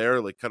just kind of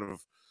there, like kind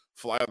of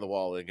fly on the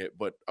walling it,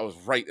 but I was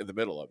right in the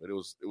middle of it. It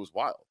was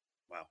wild.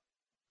 Wow.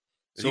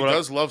 So he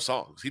does love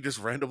songs. He just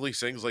randomly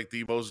sings like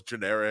the most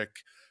generic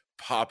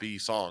poppy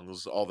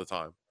songs all the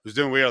time. Who's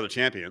doing We Are the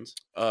Champions?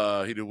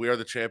 He did We Are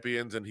the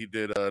Champions, and he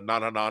did Na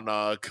Na Na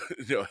Na,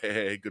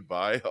 hey,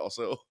 goodbye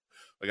also.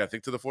 Like I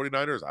think to the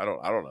 49ers. I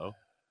don't know.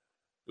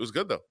 It was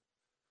good though.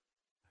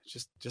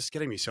 Just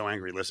getting me so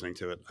angry listening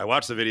to it. I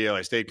watched the video.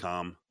 I stayed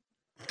calm.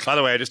 By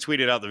the way, I just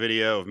tweeted out the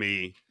video of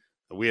me.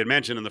 We had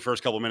mentioned in the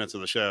first couple minutes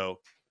of the show,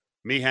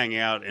 me hanging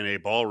out in a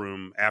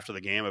ballroom after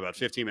the game, about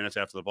 15 minutes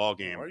after the ball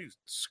game. Why are you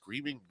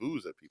screaming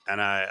boos at people? And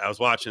I was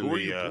watching Who are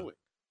you booing?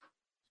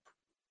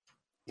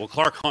 Well,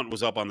 Clark Hunt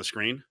was up on the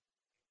screen.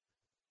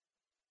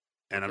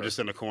 And I'm just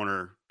in the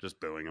corner just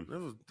booing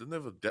him. Didn't they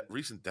have a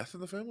recent death in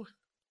the family?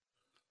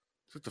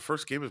 Is it the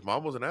first game his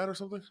mom wasn't at or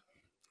something?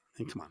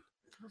 Hey, come on.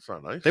 That's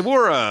not nice. They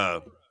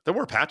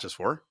wore patches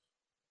for her.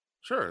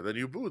 Sure, then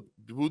you booed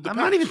the I'm patch.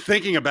 not even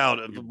thinking about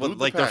it, booed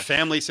like the their patch.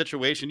 family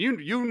situation.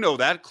 You know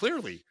that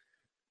clearly.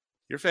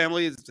 Your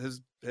family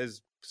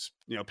has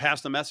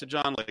passed the message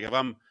on. Like if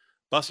I'm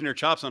busting your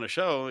chops on a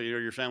show,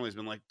 your family's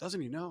been like,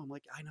 doesn't he know? I'm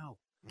like, I know,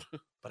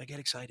 but I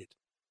get excited.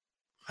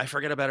 I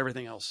forget about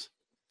everything else.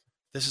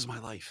 This is my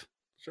life.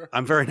 Sure.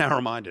 I'm very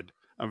narrow-minded.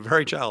 I'm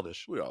very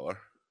childish. We all are.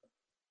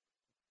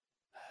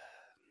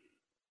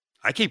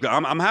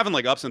 I'm having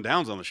like ups and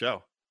downs on the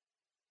show.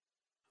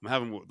 I'm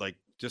having like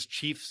just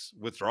Chiefs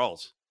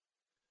withdrawals.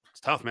 It's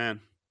tough,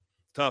 man.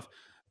 It's tough.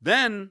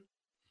 Then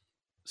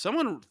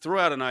someone threw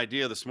out an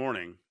idea this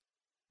morning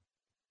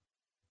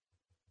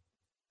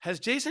Has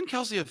Jason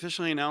Kelsey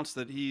officially announced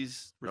that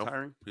he's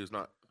retiring? Nope, he's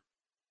not.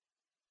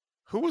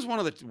 Who was one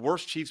of the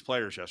worst Chiefs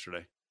players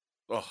yesterday?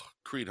 Oh,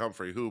 Creed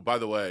Humphrey, who, by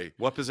the way,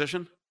 What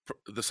position?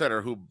 the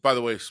center, who, by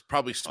the way,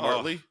 probably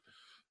smartly,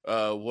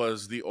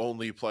 was the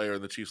only player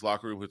in the Chiefs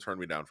locker room who turned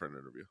me down for an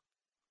interview.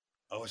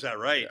 Oh, is that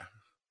right?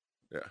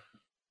 Yeah.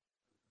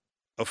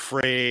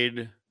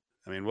 Afraid.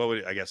 I mean,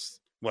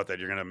 that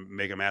you're going to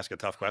make him ask a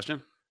tough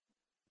question?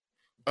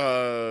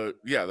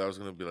 Yeah, that was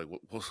going to be like,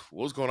 what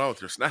was going on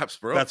with your snaps,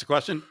 bro? That's a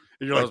question?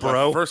 And you're That like, was my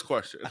bro? first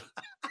question.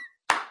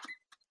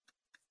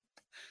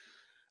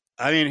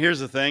 I mean, here's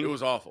the thing. It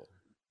was awful.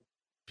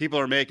 People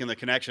are making the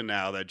connection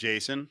now that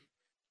Jason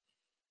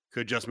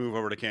could just move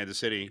over to Kansas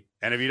City.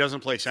 And if he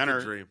doesn't play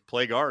center,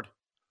 play guard.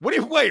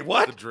 Wait,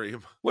 what? The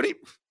dream.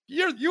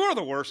 You are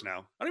the worst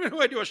now. I don't even know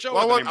who I do a show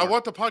with anymore. I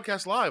want the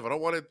podcast live. I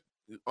don't want it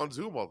on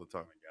Zoom all the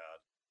time. Oh, my God.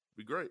 It'd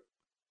be great.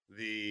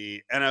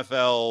 The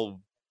NFL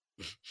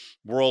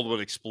world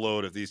would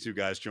explode if these two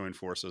guys joined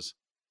forces.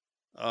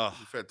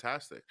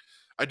 Fantastic.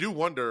 I do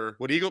wonder.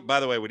 Would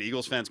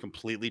Eagles fans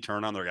completely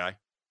turn on their guy?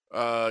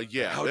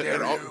 Yeah. How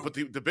dare you? But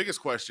the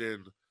biggest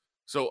question.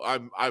 So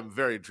I'm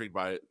very intrigued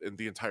by it in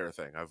the entire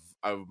thing.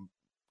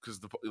 Because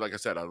like I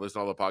said, I listened to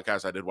all the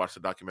podcasts. I did watch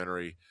the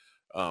documentary,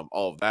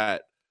 all of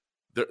that.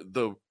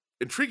 The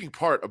intriguing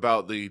part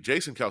about the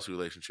Jason Kelsey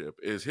relationship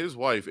is his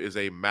wife is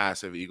a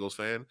massive Eagles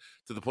fan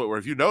to the point where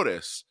if you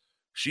notice,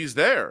 she's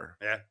there.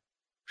 Yeah.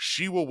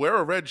 She will wear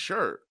a red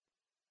shirt.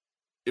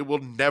 It will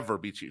never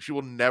be Chiefs. She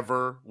will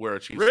never wear a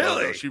Chiefs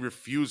Really? logo. She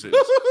refuses.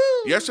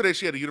 Yesterday,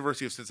 she had a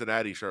University of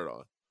Cincinnati shirt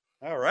on.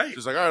 All right.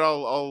 She's like, all right,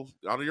 I'll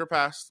honor your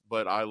past,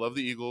 but I love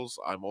the Eagles.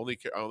 I only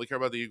care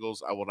about the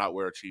Eagles. I will not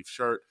wear a Chiefs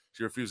shirt.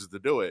 She refuses to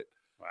do it.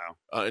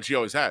 Wow. And she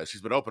always has.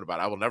 She's been open about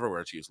it. I will never wear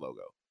a Chiefs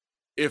logo.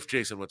 If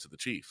Jason went to the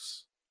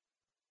Chiefs,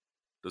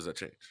 does that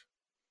change?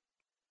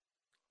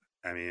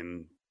 I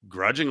mean,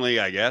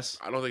 grudgingly, I guess.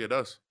 I don't think it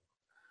does.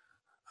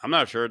 I'm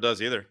not sure it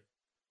does either.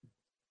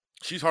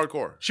 She's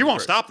hardcore. She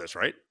won't stop this,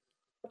 right?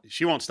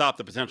 She won't stop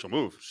the potential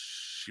move.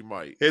 She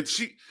might.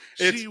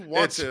 She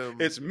wants him.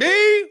 It's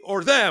me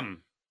or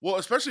them. Well,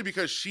 especially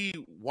because she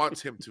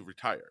wants him to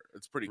retire.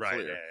 It's pretty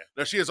clear. Yeah.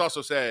 Now, she has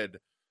also said,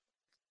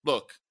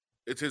 look,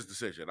 it's his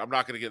decision. I'm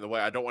not going to get in the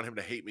way. I don't want him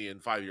to hate me in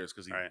 5 years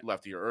because he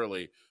left a year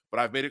early. But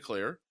I've made it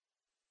clear.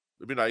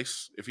 It'd be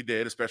nice if he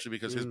did, especially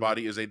because his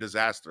body is a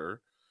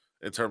disaster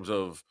in terms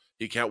of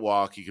he can't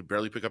walk. He can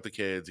barely pick up the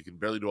kids. He can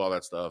barely do all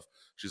that stuff.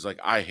 She's like,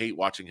 I hate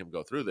watching him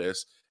go through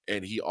this.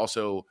 And he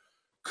also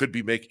could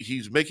be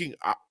making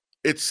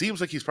it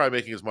seems like he's probably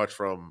making as much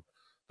from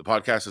the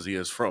podcast as he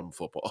is from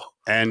football.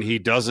 And he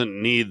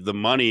doesn't need the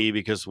money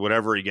because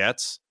whatever he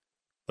gets,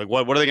 like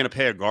what are they going to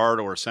pay a guard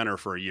or a center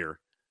for a year?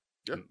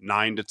 Yeah.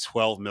 9 to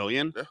 12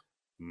 million. Yeah.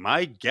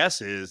 My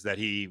guess is that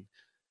he,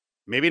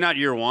 maybe not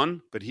year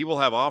one, but he will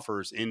have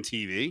offers in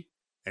TV.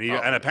 And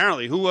and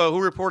apparently, who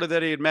reported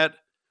that he had met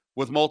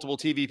with multiple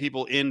TV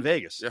people in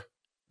Vegas? Yeah,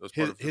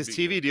 his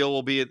TV deal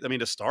will be,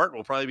 to start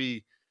will probably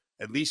be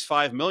at least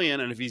 $5 million,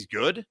 and if he's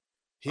good,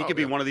 he could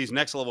be one of these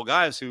next level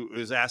guys who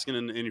is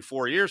asking in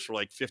 4 years for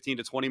like $15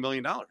 to $20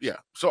 million. Yeah.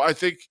 So I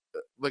think,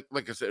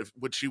 like I said,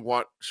 would she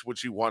want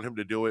him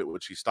to do it?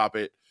 Would she stop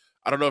it?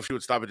 I don't know if she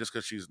would stop it just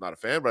because she's not a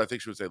fan, but I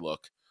think she would say,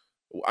 look,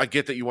 I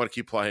get that you want to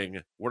keep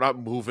playing. We're not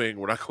moving.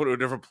 We're not going to a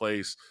different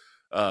place.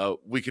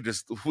 We can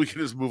just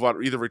move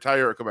on, either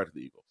retire or come back to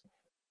the Eagles.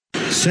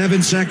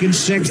 7 seconds,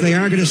 6. They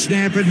are going to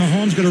snap it.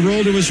 Mahomes going to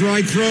roll to his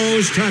right,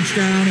 throws,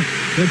 touchdown.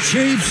 The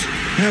Chiefs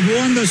have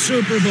won the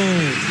Super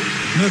Bowl.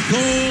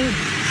 Nicole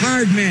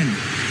Hardman.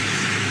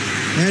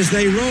 As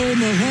they roll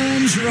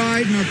Mahomes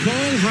right,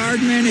 Nicole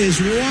Hardman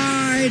is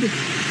wide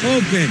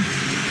open.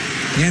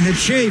 And the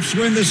Chiefs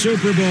win the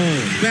Super Bowl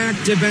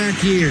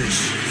back-to-back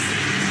years.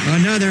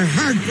 Another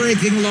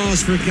heartbreaking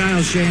loss for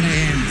Kyle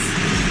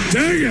Shanahan.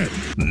 Dang it!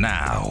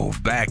 Now,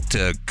 back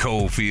to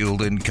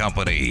Cofield and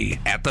Company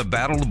at the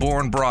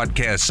Battleborn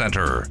Broadcast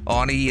Center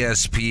on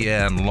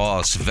ESPN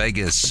Las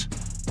Vegas.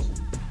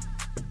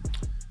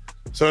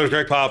 So there's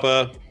Greg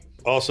Papa,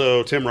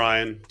 also Tim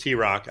Ryan,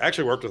 T-Rock. I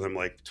actually worked with him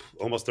like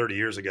almost 30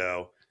 years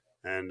ago,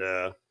 and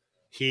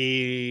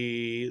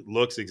he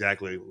looks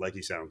exactly like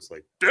he sounds.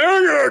 Like,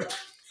 dang it!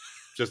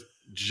 Just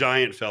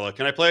giant fella.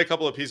 Can I play a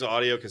couple of pieces of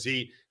audio? Because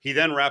he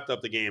then wrapped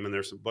up the game, and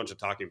there's a bunch of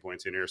talking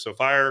points in here. So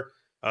fire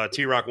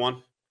T-Rock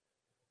 1.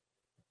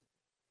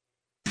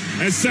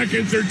 As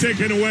seconds are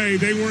ticking away,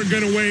 they weren't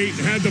going to wait.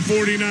 Had the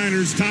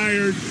 49ers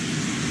tired.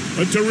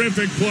 A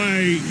terrific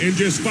play and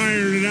just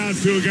fired it out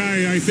to a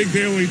guy I think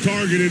they only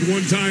targeted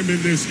one time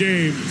in this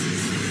game.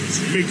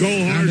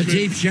 Nicole Hardman. On the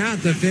deep shot,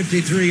 the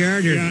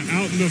 53-yarder. Yeah,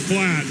 out in the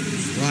flat.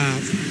 Wow.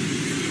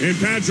 And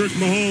Patrick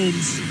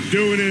Mahomes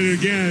doing it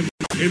again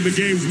in the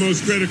game's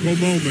most critical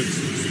moments.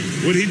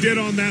 What he did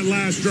on that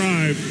last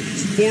drive,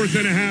 4th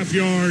and a half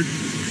yard,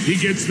 he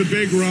gets the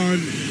big run.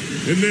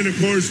 And then, of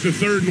course, the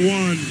 3rd and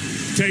 1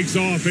 takes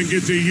off and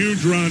gets a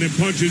huge run and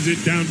punches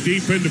it down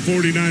deep into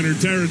 49er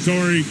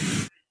territory.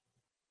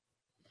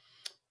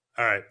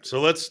 All right, so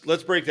let's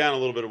break down a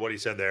little bit of what he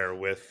said there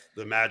with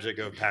the magic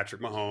of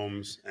Patrick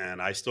Mahomes,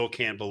 and I still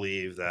can't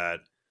believe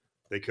that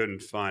they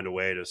couldn't find a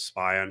way to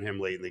spy on him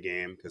late in the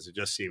game because it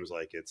just seems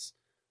like it's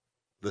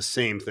the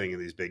same thing in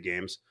these big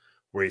games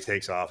where he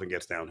takes off and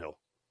gets downhill.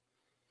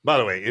 By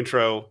the way,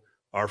 intro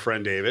our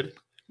friend David.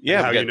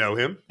 Yeah, how you know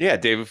him? Yeah,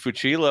 David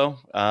Fucillo,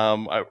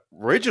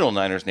 original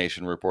Niners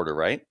Nation reporter,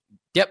 right?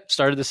 Yep,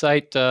 started the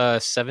site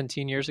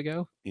 17 years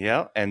ago.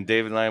 Yeah, and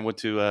David and I went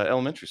to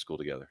elementary school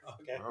together.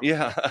 Okay.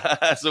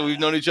 Yeah, so we've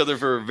known each other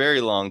for a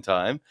very long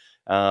time,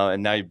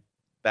 and now you're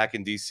back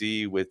in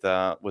DC with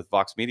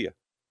Vox Media.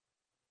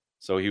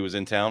 So he was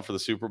in town for the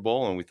Super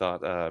Bowl, and we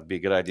thought it'd be a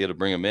good idea to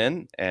bring him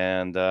in,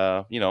 and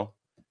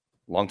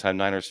longtime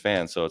Niners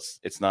fan. So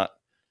it's not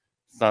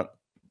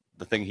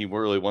the thing he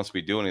really wants to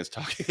be doing is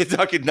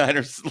talking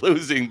Niners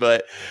losing,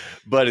 but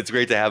it's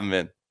great to have him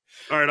in.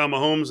 All right, on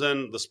Mahomes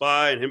and the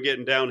spy and him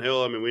getting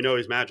downhill, I mean, we know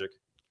he's magic.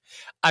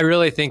 I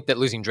really think that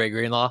losing Dre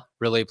Greenlaw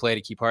really played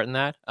a key part in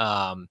that.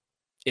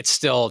 It's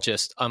still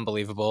just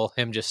unbelievable,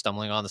 him just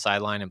stumbling on the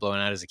sideline and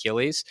blowing out his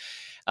Achilles.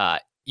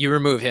 You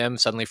remove him,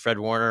 suddenly Fred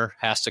Warner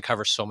has to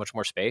cover so much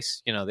more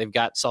space. They've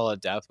got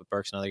solid depth with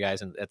Burks and other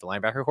guys at the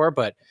linebacker core,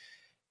 but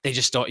they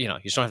just don't, you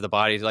just don't have the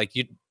body. Like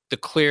the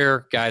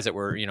clear guys that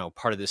were,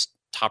 part of this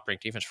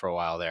top-ranked defense for a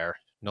while there,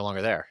 no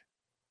longer there.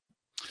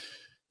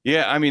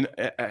 Yeah, I mean,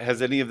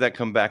 has any of that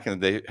come back?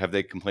 And have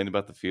they complained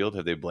about the field?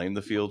 Have they blamed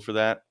the field for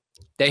that?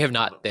 They have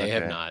not. They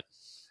have not.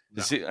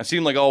 No. It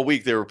seemed like all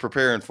week they were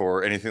preparing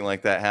for anything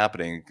like that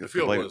happening. The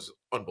field was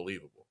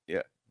unbelievable.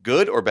 Yeah,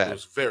 good or bad? It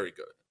was very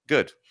good.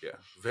 Good. Yeah,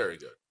 very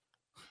good.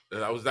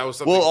 That was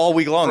something. Well, all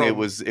week long it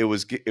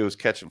was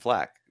catching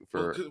flack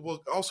for.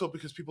 Well, also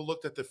because people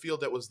looked at the field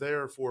that was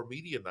there for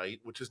media night,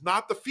 which is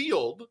not the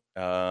field.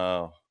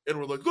 Oh. And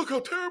we're like, look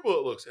how terrible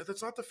it looks. And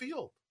that's not the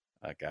field.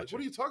 I got you.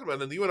 What are you talking about?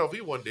 And the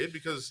UNLV one did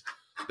because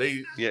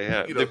they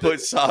they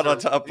put sod on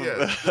top of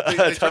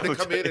they tried to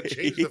come in and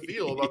change the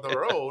field on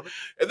their own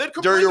and then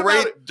during a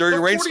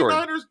rainstorm. The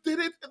 49ers did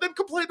it and then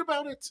complained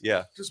about it.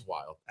 Yeah, just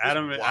wild.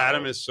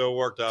 Adam is so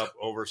worked up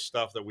over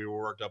stuff that we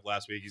were worked up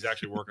last week. He's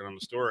actually working on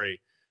the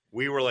story.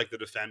 We were like the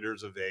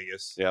defenders of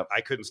Vegas. Yeah,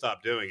 I couldn't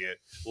stop doing it,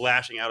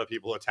 lashing out at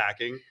people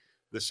attacking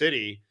the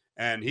city,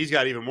 and he's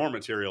got even more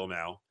material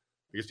now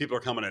because people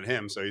are coming at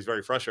him. So he's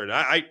very frustrated.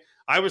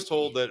 I was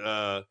told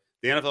that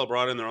the NFL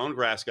brought in their own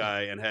grass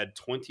guy and had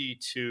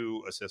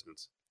 22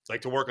 assistants. It's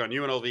like to work on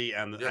UNLV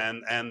and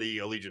the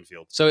Allegiant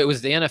Field. So it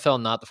was the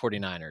NFL, not the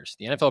 49ers.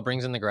 The NFL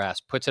brings in the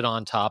grass, puts it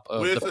on top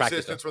of with the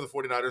practice. Assistants from the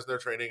 49ers and their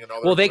training and all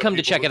that. Well, they come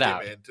to check it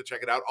out. To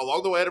check it out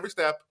along the way at every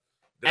step.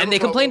 And they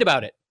complained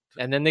about it.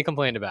 And then they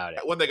complained about it.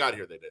 When they got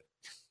here, they did.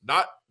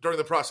 Not during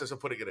the process of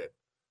putting it in.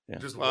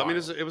 Yeah. Well, I mean,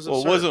 it was.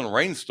 Well, it wasn't a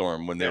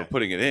rainstorm when they were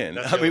putting it in.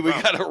 I mean, we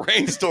got a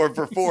rainstorm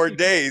for 4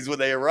 days when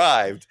they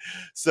arrived.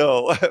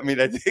 So, I mean,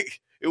 I think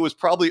it was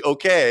probably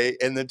okay,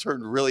 and then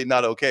turned really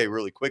not okay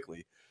really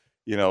quickly.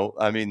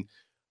 I mean,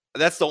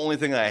 that's the only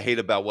thing that I hate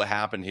about what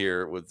happened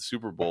here with the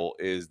Super Bowl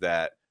is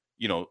that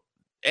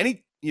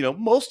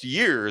most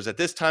years at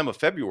this time of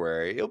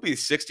February, it'll be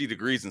 60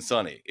 degrees and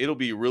sunny. It'll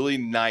be really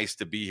nice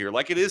to be here,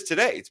 like it is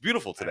today. It's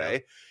beautiful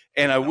today.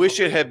 And I wish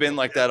it had been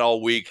like that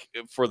all week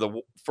for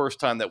the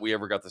first time that we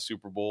ever got the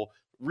Super Bowl.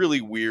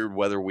 Really weird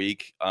weather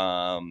week.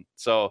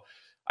 So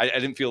I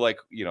didn't feel like,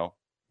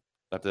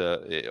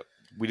 that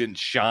we didn't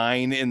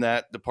shine in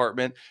that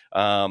department.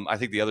 I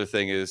think the other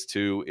thing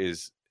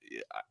is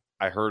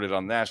I heard it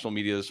on national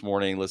media this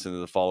morning, listening to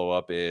the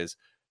follow-up is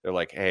they're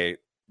like, hey,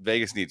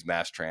 Vegas needs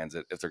mass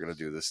transit if they're going to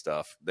do this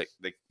stuff.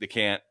 They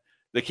can't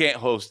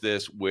host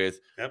this with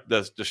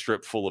the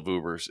strip full of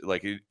Ubers.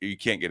 Like you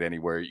can't get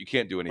anywhere. You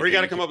can't do anything. Or you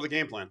got to come up with a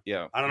game plan.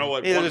 Yeah. I don't know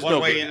what way.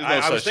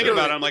 I was thinking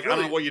about it. I'm like, I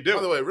don't know what you do.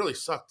 By the way, it really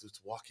sucked.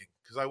 It's walking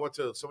because I went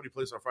to so many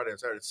places on Friday and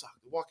Saturday. It sucked.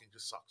 Walking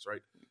just sucks,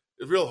 right?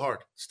 It's real hard.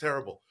 It's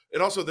terrible.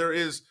 And also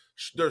there's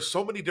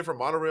so many different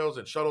monorails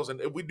and shuttles,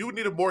 and we do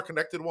need a more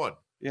connected one.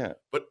 Yeah.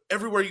 But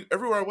everywhere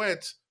I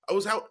went, I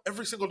was out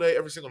every single day,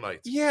 every single night.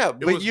 Yeah,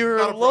 but you're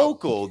a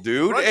local,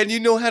 dude, right? And you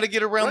know how to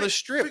get around the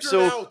strip.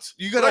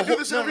 You got to do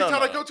this every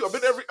time I go to.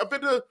 I've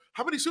been to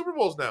how many Super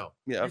Bowls now?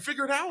 Yeah, you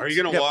figure it out. Are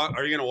you gonna walk?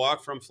 Are you gonna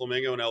walk from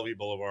Flamingo and LV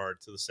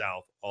Boulevard to the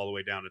south, all the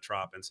way down to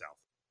Trop and south?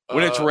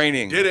 When it's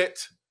raining, did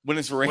it? When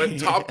it's raining,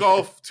 Top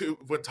Golf to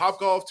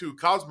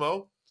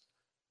Cosmo.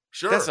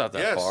 Sure, that's not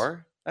that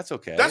far. That's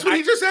okay. That's what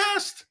he just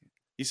asked.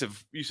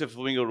 You said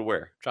Flamingo to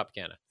where?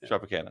 Tropicana.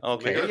 Tropicana.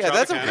 Okay. Flamingo, yeah,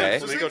 that's okay.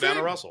 Flamingo down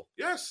to Russell.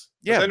 Yes.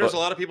 Yeah. Then there's a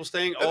lot of people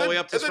staying all the way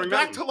up to Spring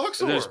Mountain. Back to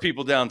Luxor. There's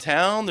people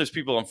downtown. There's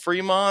people on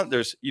Fremont.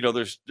 There's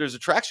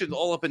attractions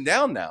all up and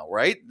down now,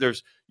 right?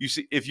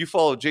 If you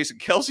follow Jason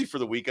Kelsey for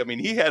the week, I mean,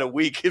 he had a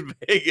week in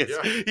Vegas.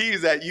 Yeah.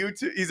 He's at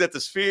YouTube. He's at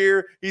the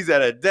Sphere. He's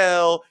at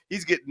Adele.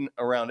 He's getting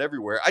around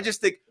everywhere. I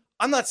just think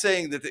I'm not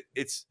saying that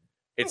it's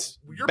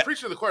you're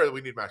preaching to the choir that we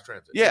need mass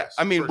transit. Yeah, yes,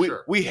 I mean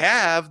we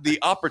have the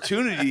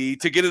opportunity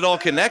to get it all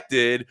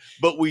connected,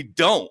 but we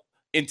don't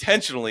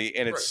intentionally,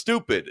 and it's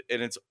stupid,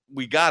 and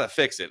we gotta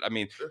fix it. I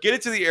mean, get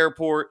it to the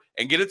airport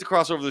and get it to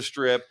cross over the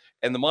strip,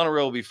 and the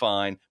monorail will be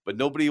fine, but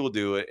nobody will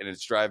do it, and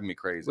it's driving me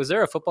crazy. Was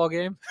there a football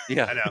game?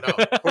 Yeah, I know.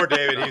 No. Poor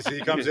David.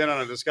 He comes in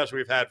on a discussion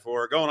we've had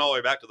for going all the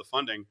way back to the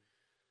funding.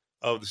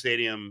 of the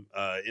stadium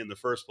in the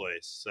first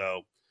place.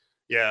 So,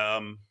 yeah,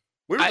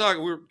 we were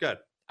talking. We were good.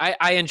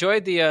 I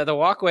enjoyed the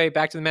walkway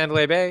back to the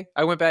Mandalay Bay.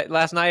 I went back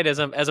last night as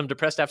I'm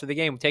depressed after the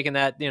game, taking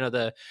that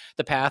the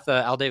path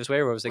Al Davis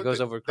Way Rose that goes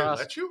over across.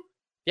 They let you?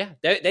 Yeah,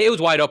 it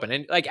was wide open,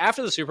 and like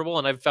after the Super Bowl,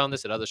 and I've found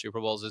this at other Super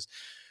Bowls is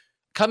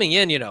coming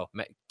in,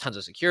 tons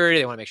of security.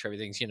 They want to make sure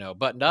everything's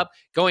buttoned up.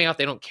 Going out,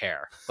 they don't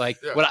care. Like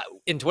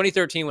in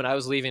 2013 when I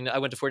was leaving, I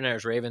went to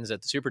 49ers Ravens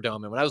at the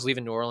Superdome, and when I was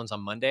leaving New Orleans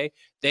on Monday,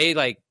 they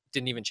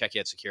didn't even check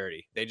you at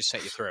security. They just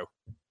sent you through.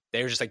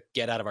 They were just like,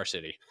 get out of our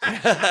city.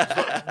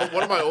 But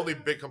one of my only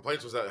big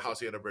complaints was that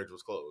Hacienda Bridge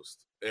was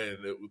closed. And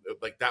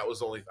that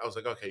was I was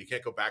like, okay, you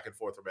can't go back and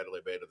forth from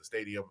Mandalay Bay to the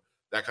stadium.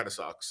 That kind of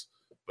sucks.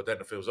 But then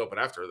if it was open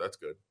after, that's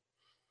good.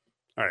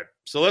 All right.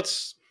 So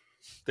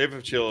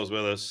David Paciello is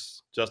with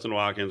us. Justin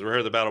Watkins. We're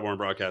here at the Battleborn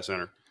Broadcast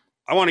Center.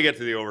 I want to get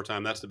to the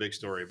overtime. That's the big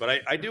story.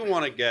 But I do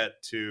want to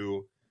get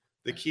to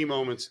the key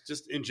moments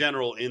just in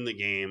general in the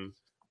game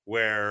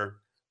where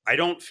I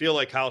don't feel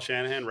like Kyle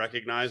Shanahan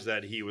recognized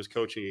that he was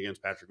coaching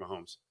against Patrick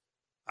Mahomes.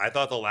 I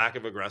thought the lack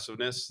of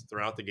aggressiveness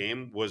throughout the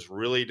game was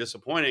really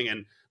disappointing.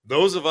 And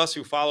those of us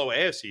who follow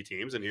AFC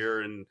teams and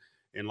here in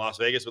Las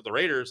Vegas with the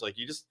Raiders, like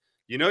you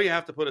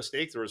have to put a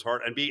stake through his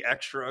heart and be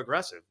extra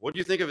aggressive. What do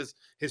you think of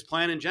his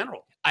plan in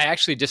general? I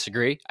actually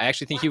disagree. I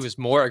actually think he was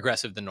more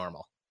aggressive than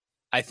normal.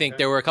 I think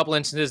there were a couple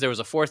instances. There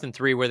was a 4th and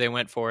 3 where they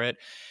went for it.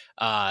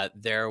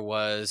 There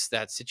was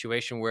that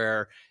situation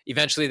where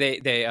eventually they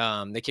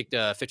kicked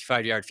a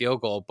 55-yard field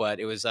goal, but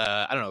it was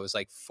I don't know, it was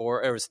like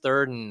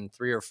 3rd and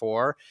 3 or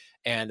 4,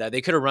 and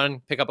they could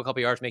have pick up a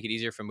couple yards, make it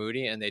easier for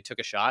Moody, and they took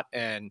a shot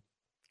and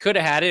could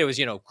have had it. It was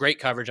great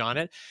coverage on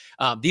it.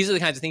 These are the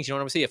kinds of things you don't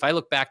want to see. If I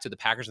look back to the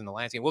Packers and the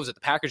Lions game, what was it?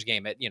 The Packers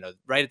game at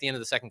right at the end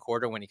of the second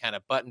quarter when he kind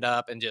of buttoned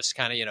up and just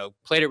kind of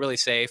played it really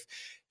safe.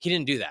 He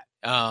didn't do that.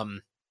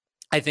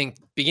 I think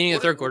beginning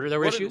of the third quarter there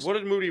were issues. What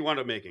did Moody wind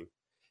up making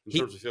in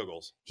terms of field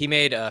goals? He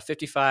made a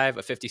 55,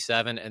 a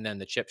 57, and then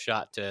the chip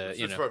shot to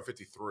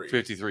 53.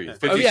 53. Yeah.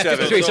 Oh yeah,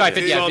 53. Sorry,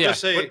 50,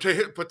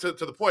 yeah. But to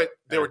the point,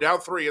 they were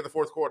down 3 in the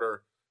fourth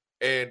quarter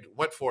and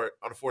went for it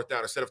on a 4th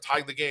down instead of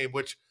tying the game.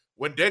 Which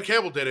when Dan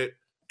Campbell did it,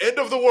 end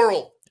of the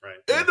world. Right.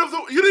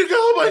 You didn't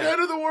go by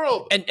end of the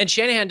world. And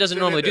Shanahan doesn't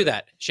normally do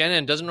that.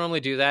 Shanahan doesn't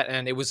normally do that,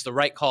 and it was the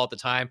right call at the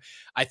time.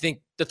 I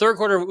think the third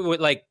quarter,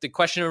 like the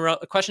questions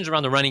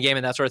around the running game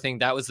and that sort of thing,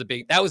 that was the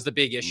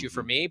big issue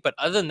for me. But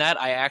other than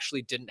that, I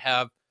actually didn't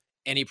have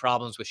any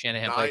problems with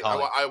Shanahan play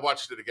calling. I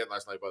watched it again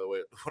last night, by the way,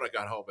 when I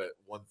got home at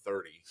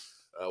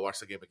 1:30.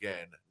 Watched the game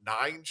again.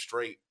 9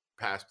 straight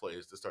pass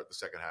plays to start the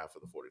second half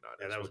of the 49ers.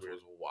 Yeah, that was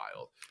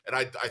wild. And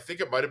I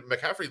think it might have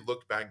McCaffrey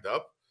looked banged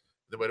up.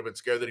 They might have been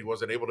scared that he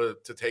wasn't able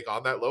to take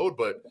on that load,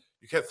 but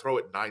you can't throw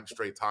it 9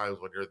 straight times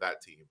when you're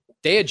that team.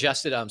 They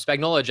adjusted,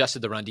 Spagnuolo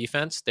adjusted the run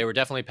defense. They were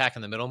definitely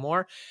packing the middle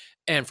more.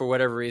 And for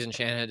whatever reason,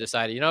 Shanahan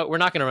decided, we're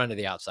not going to run to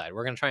the outside.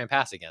 We're going to try and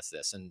pass against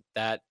this. And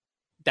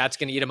that's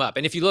going to eat him up.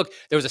 And if you look,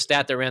 there was a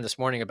stat that ran this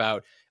morning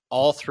about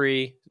all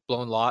 3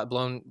 blown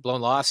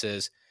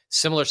losses,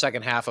 similar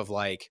second half of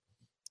like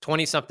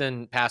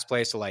 20-something pass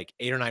plays to like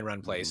 8 or 9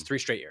 run plays, 3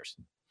 straight years.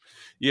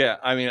 Yeah,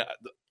 I mean,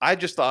 I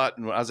just thought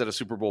when I was at a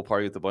Super Bowl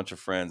party with a bunch of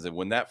friends, and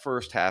when that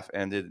first half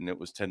ended and it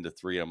was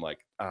 10-3, I'm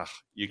like,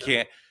 you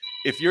can't.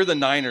 If you're the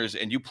Niners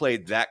and you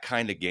played that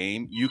kind of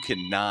game, you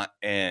cannot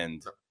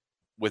end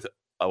with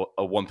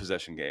a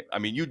one-possession game. I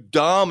mean, you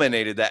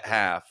dominated that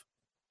half,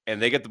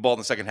 and they get the ball in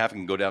the second half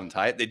and can go down and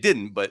tie it. They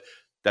didn't, but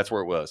that's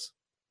where it was.